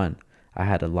was fun. I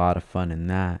had a lot of fun in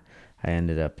that. I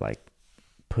ended up like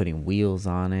putting wheels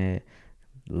on it,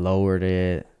 lowered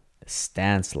it,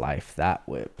 stance life, that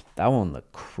whip. That one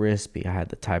looked crispy. I had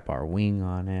the Type R wing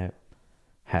on it,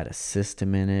 had a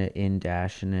system in it,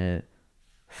 in-dash in it.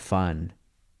 Fun.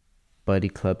 Buddy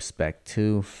Club Spec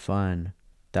 2, fun.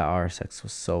 That RSX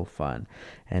was so fun.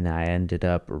 And I ended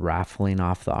up raffling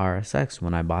off the RSX.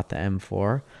 When I bought the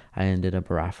M4, I ended up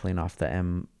raffling off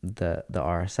the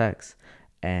RSX.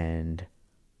 And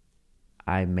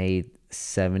I made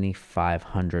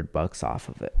 $7,500 off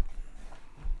of it.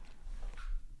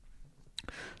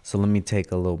 So let me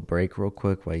take a little break real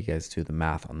quick while you guys do the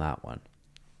math on that one.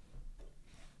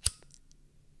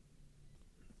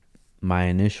 My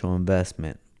initial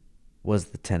investment was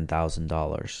the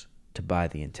 $10,000 to buy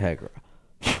the Integra.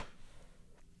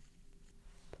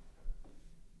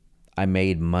 I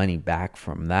made money back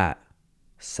from that,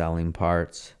 selling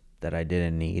parts that I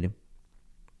didn't need.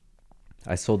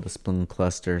 I sold the spoon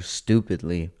cluster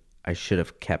stupidly. I should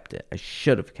have kept it.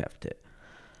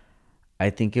 I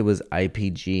think it was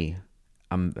IPG.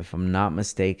 If I'm not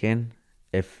mistaken,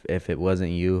 if it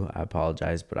wasn't you, I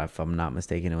apologize, but if I'm not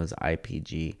mistaken, it was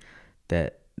IPG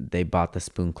that they bought the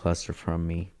spoon cluster from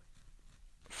me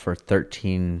for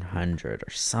 $1,300 or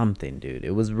something, dude.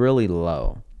 It was really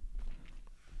low.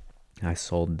 I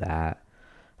sold that.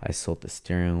 I sold the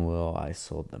steering wheel. I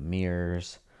sold the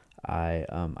mirrors. I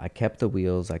kept the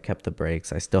wheels. I kept the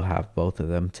brakes. I still have both of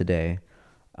them today.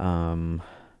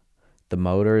 The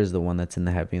motor is the one that's in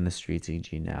the Heavy in the Streets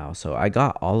EG now. So I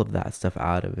got all of that stuff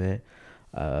out of it.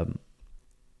 The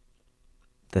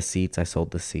seats, I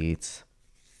sold the seats.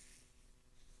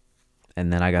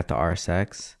 And then I got the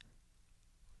RSX.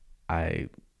 I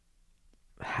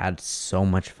had so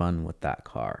much fun with that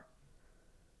car.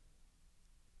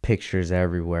 Pictures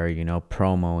everywhere,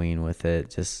 promoing with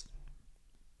it.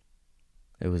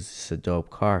 It was just a dope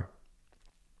car.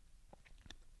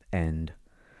 And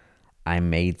I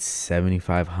made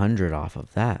 $7,500 off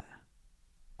of that.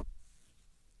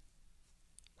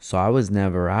 So I was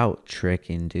never out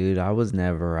tricking, dude. I was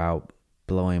never out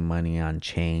blowing money on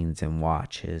chains and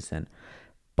watches and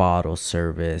bottle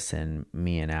service and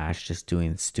me and Ash just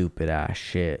doing stupid ass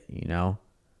shit, You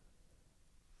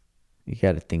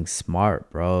got to think smart,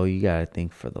 bro. You got to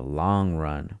think for the long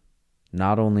run.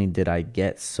 Not only did I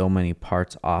get so many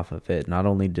parts off of it, not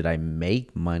only did I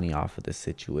make money off of the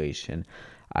situation,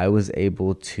 I was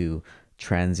able to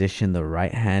transition the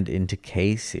right hand into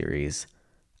K series.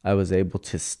 I was able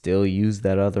to still use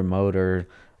that other motor,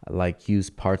 like use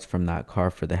parts from that car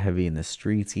for the Heavy in the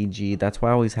Streets EG. That's why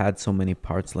I always had so many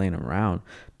parts laying around,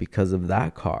 because of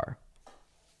that car.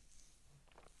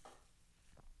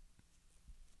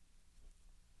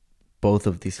 Both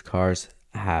of these cars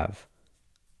have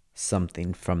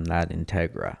something from that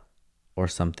Integra or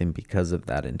something because of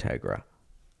that Integra.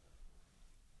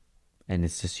 And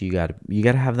it's just you gotta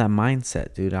have that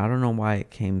mindset, dude. I don't know why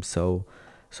it came so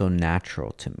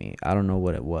natural to me. I don't know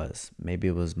what it was. Maybe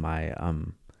it was my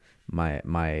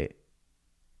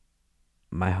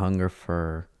hunger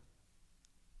for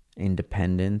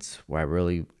independence, where I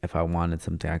really, if I wanted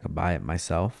something, I could buy it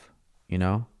myself,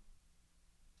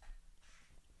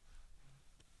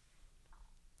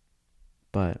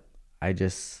 But I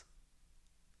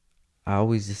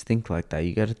always just think like that.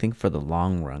 You got to think for the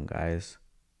long run, guys.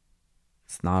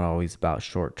 It's not always about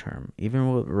short term.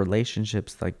 Even with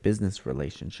relationships, like business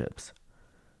relationships.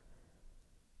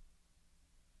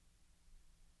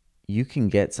 You can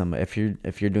get some if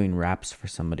you're doing raps for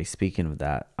somebody. Speaking of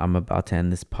that, I'm about to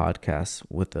end this podcast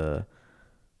with a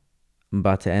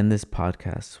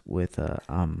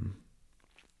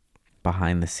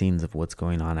behind the scenes of what's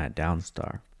going on at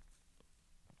Downstar.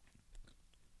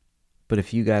 But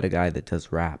if you got a guy that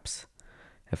does raps,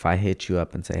 if I hit you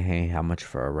up and say, hey, how much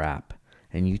for a rap?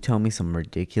 And you tell me some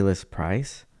ridiculous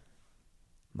price,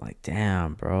 I'm like,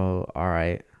 damn, bro, all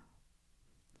right.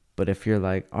 But if you're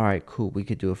like, all right, cool, we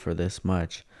could do it for this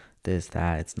much, this,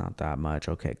 that, it's not that much.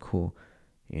 Okay, cool.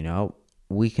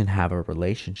 We can have a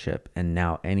relationship. And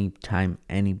now anytime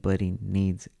anybody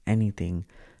needs anything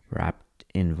rap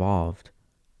involved,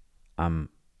 I'm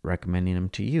recommending them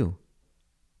to you.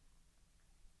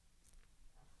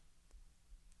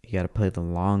 You got to play the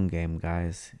long game,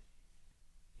 guys.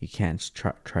 You can't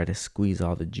try to squeeze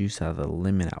all the juice out of the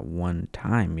lemon at one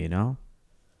time,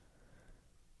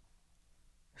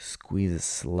 Squeeze it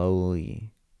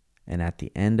slowly. And at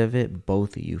the end of it,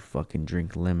 both of you fucking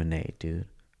drink lemonade, dude.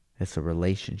 It's a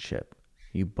relationship.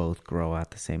 You both grow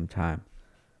at the same time.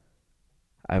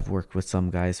 I've worked with some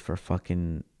guys for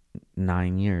fucking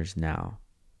 9 years now.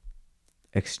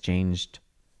 Exchanged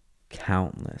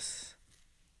countless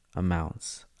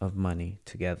amounts of money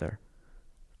together.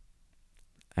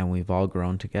 And we've all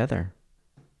grown together.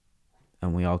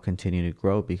 And we all continue to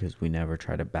grow because we never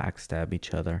try to backstab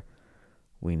each other.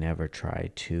 We never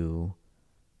try to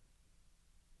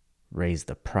raise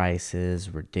the prices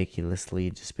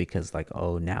ridiculously just because, like,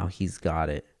 oh, now he's got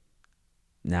it.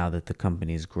 now that the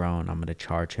company's grown, I'm going to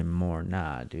charge him more.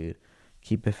 Nah, dude.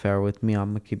 Keep it fair with me.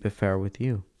 I'm going to keep it fair with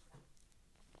you.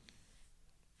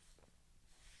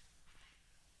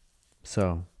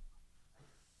 So,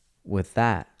 with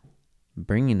that,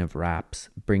 bringing up raps,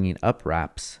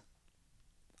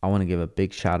 I want to give a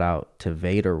big shout out to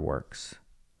VaderWorks.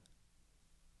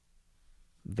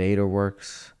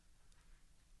 VaderWorks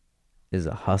is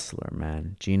a hustler,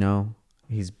 man. Gino,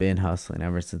 he's been hustling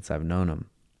ever since I've known him.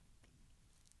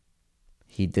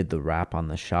 He did the wrap on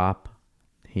the shop.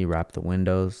 He wrapped the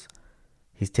windows.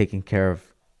 He's taking care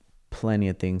of plenty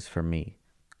of things for me.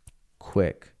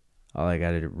 Quick. All I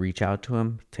got to reach out to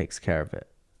him, he takes care of it.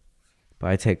 But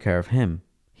I take care of him.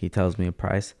 He tells me a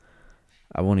price.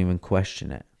 I won't even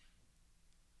question it.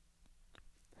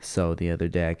 So the other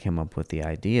day I came up with the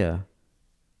idea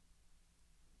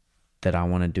that I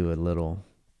want to do a little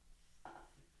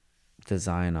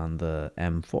design on the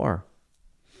M4.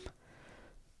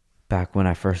 Back when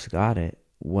I first got it,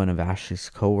 one of Ashley's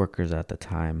coworkers at the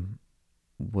time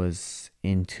was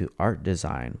into art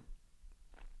design.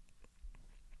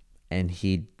 And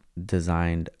he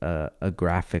designed a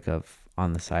graphic of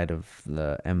on the side of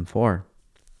the M4,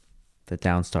 the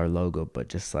Downstar logo, but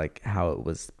just like how it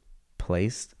was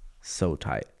placed, so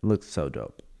tight. Looks so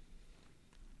dope.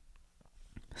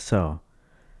 So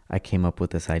I came up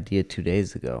with this idea 2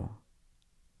 days ago.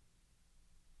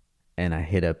 And I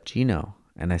hit up Gino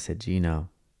and I said, Gino,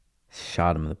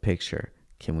 shot him the picture.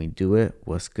 Can we do it?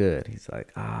 What's good? He's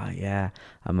like, yeah.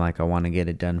 I'm like, I want to get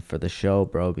it done for the show,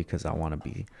 bro, because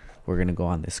we're going to go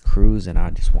on this cruise and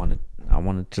I want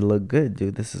it to look good,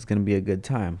 dude. This is going to be a good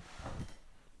time.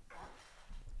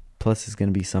 Plus, it's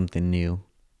going to be something new.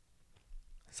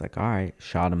 It's like, all right,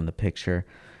 shot him the picture.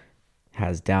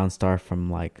 Has Downstar from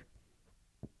like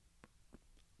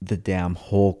the damn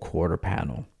whole quarter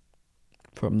panel.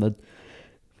 From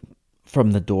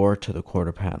the door to the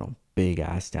quarter panel. Big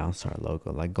ass Downstar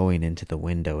logo. Like going into the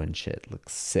window and shit.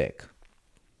 Looks sick.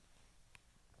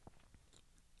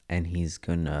 And he's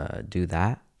gonna do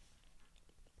that.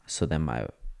 So then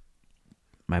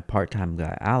my part-time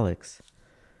guy, Alex.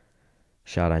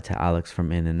 Shout out to Alex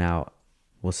from In and Out.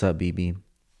 What's up, BB?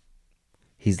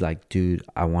 He's like, dude,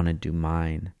 I want to do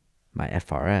my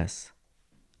FRS.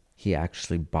 He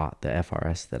actually bought the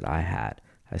FRS that I had.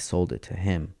 I sold it to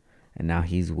him. And now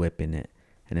he's whipping it.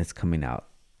 And it's coming out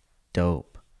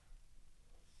dope.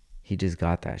 He just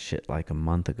got that shit like a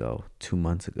month ago, 2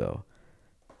 months ago.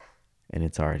 And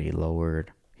it's already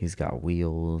lowered. He's got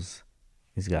wheels.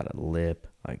 He's got a lip,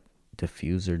 like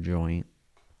diffuser joint.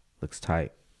 Looks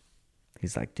tight.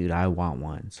 He's like, dude, I want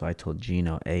one. So I told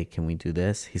Gino, hey, can we do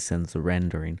this? He sends the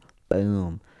rendering.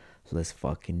 Boom. Let's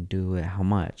fucking do it. How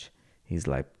much? He's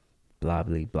like, blah,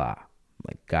 blah, blah. I'm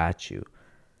like, got you.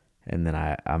 And then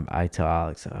I tell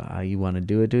Alex, you want to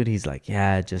do it, dude? He's like,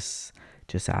 yeah, just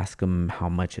ask him how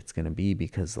much it's going to be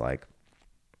because, like,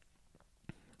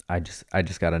 I just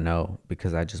got to know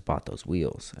because I just bought those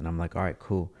wheels. And I'm like, all right,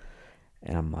 cool.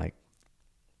 And I'm like,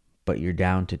 but you're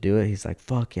down to do it? He's like,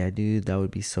 fuck yeah, dude, that would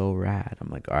be so rad. I'm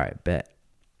like, all right, bet.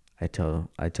 I tell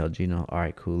Gino, all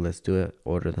right, cool, let's do it.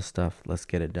 Order the stuff. Let's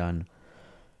get it done.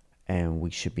 And we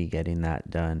should be getting that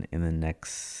done in the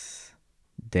next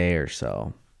day or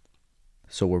so.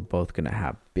 So we're both going to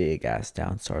have big ass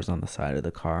Downstars on the side of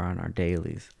the car on our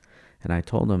dailies. And I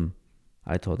told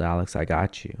Alex, I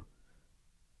got you.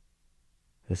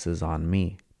 This is on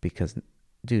me. Because,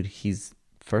 dude,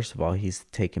 first of all, he's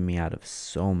taken me out of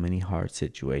so many hard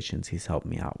situations he's helped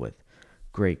me out with.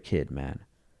 Great kid, man.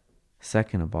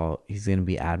 Second of all, he's going to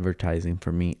be advertising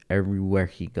for me everywhere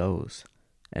he goes.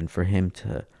 And for him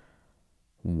to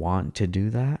want to do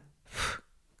that,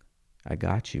 I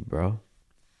got you, bro.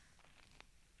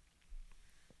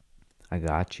 I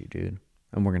got you, dude.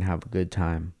 And we're going to have a good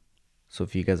time. So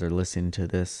if you guys are listening to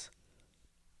this,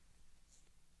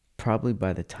 probably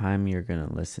by the time you're going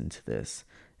to listen to this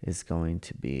is going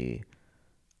to be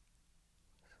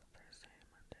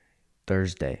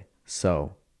Thursday.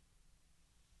 So,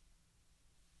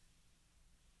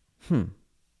 no,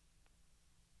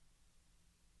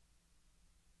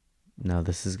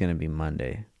 this is going to be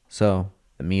Monday. So,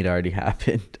 the meet already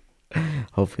happened.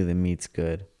 Hopefully the meet's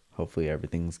good. Hopefully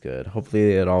everything's good.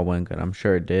 Hopefully it all went good. I'm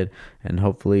sure it did. And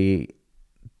hopefully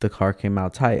the car came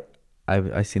out tight.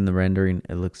 I seen the rendering.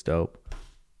 It looks dope.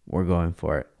 We're going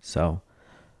for it. So,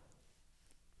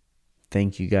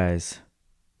 thank you guys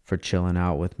for chilling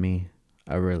out with me.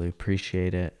 I really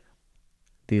appreciate it.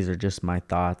 These are just my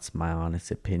thoughts, my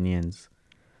honest opinions.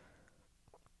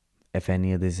 If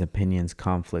any of these opinions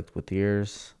conflict with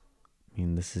yours, I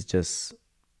mean, this is just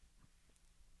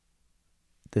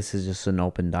an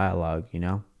open dialogue, you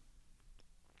know?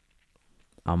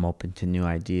 I'm open to new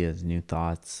ideas, new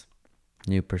thoughts,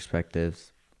 new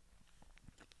perspectives,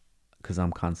 because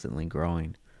I'm constantly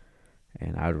growing.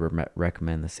 And I would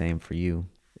recommend the same for you,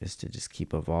 is to just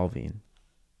keep evolving.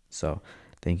 So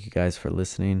thank you guys for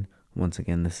listening. Once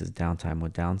again, this is Downtime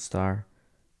with Downstar,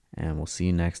 and we'll see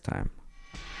you next time.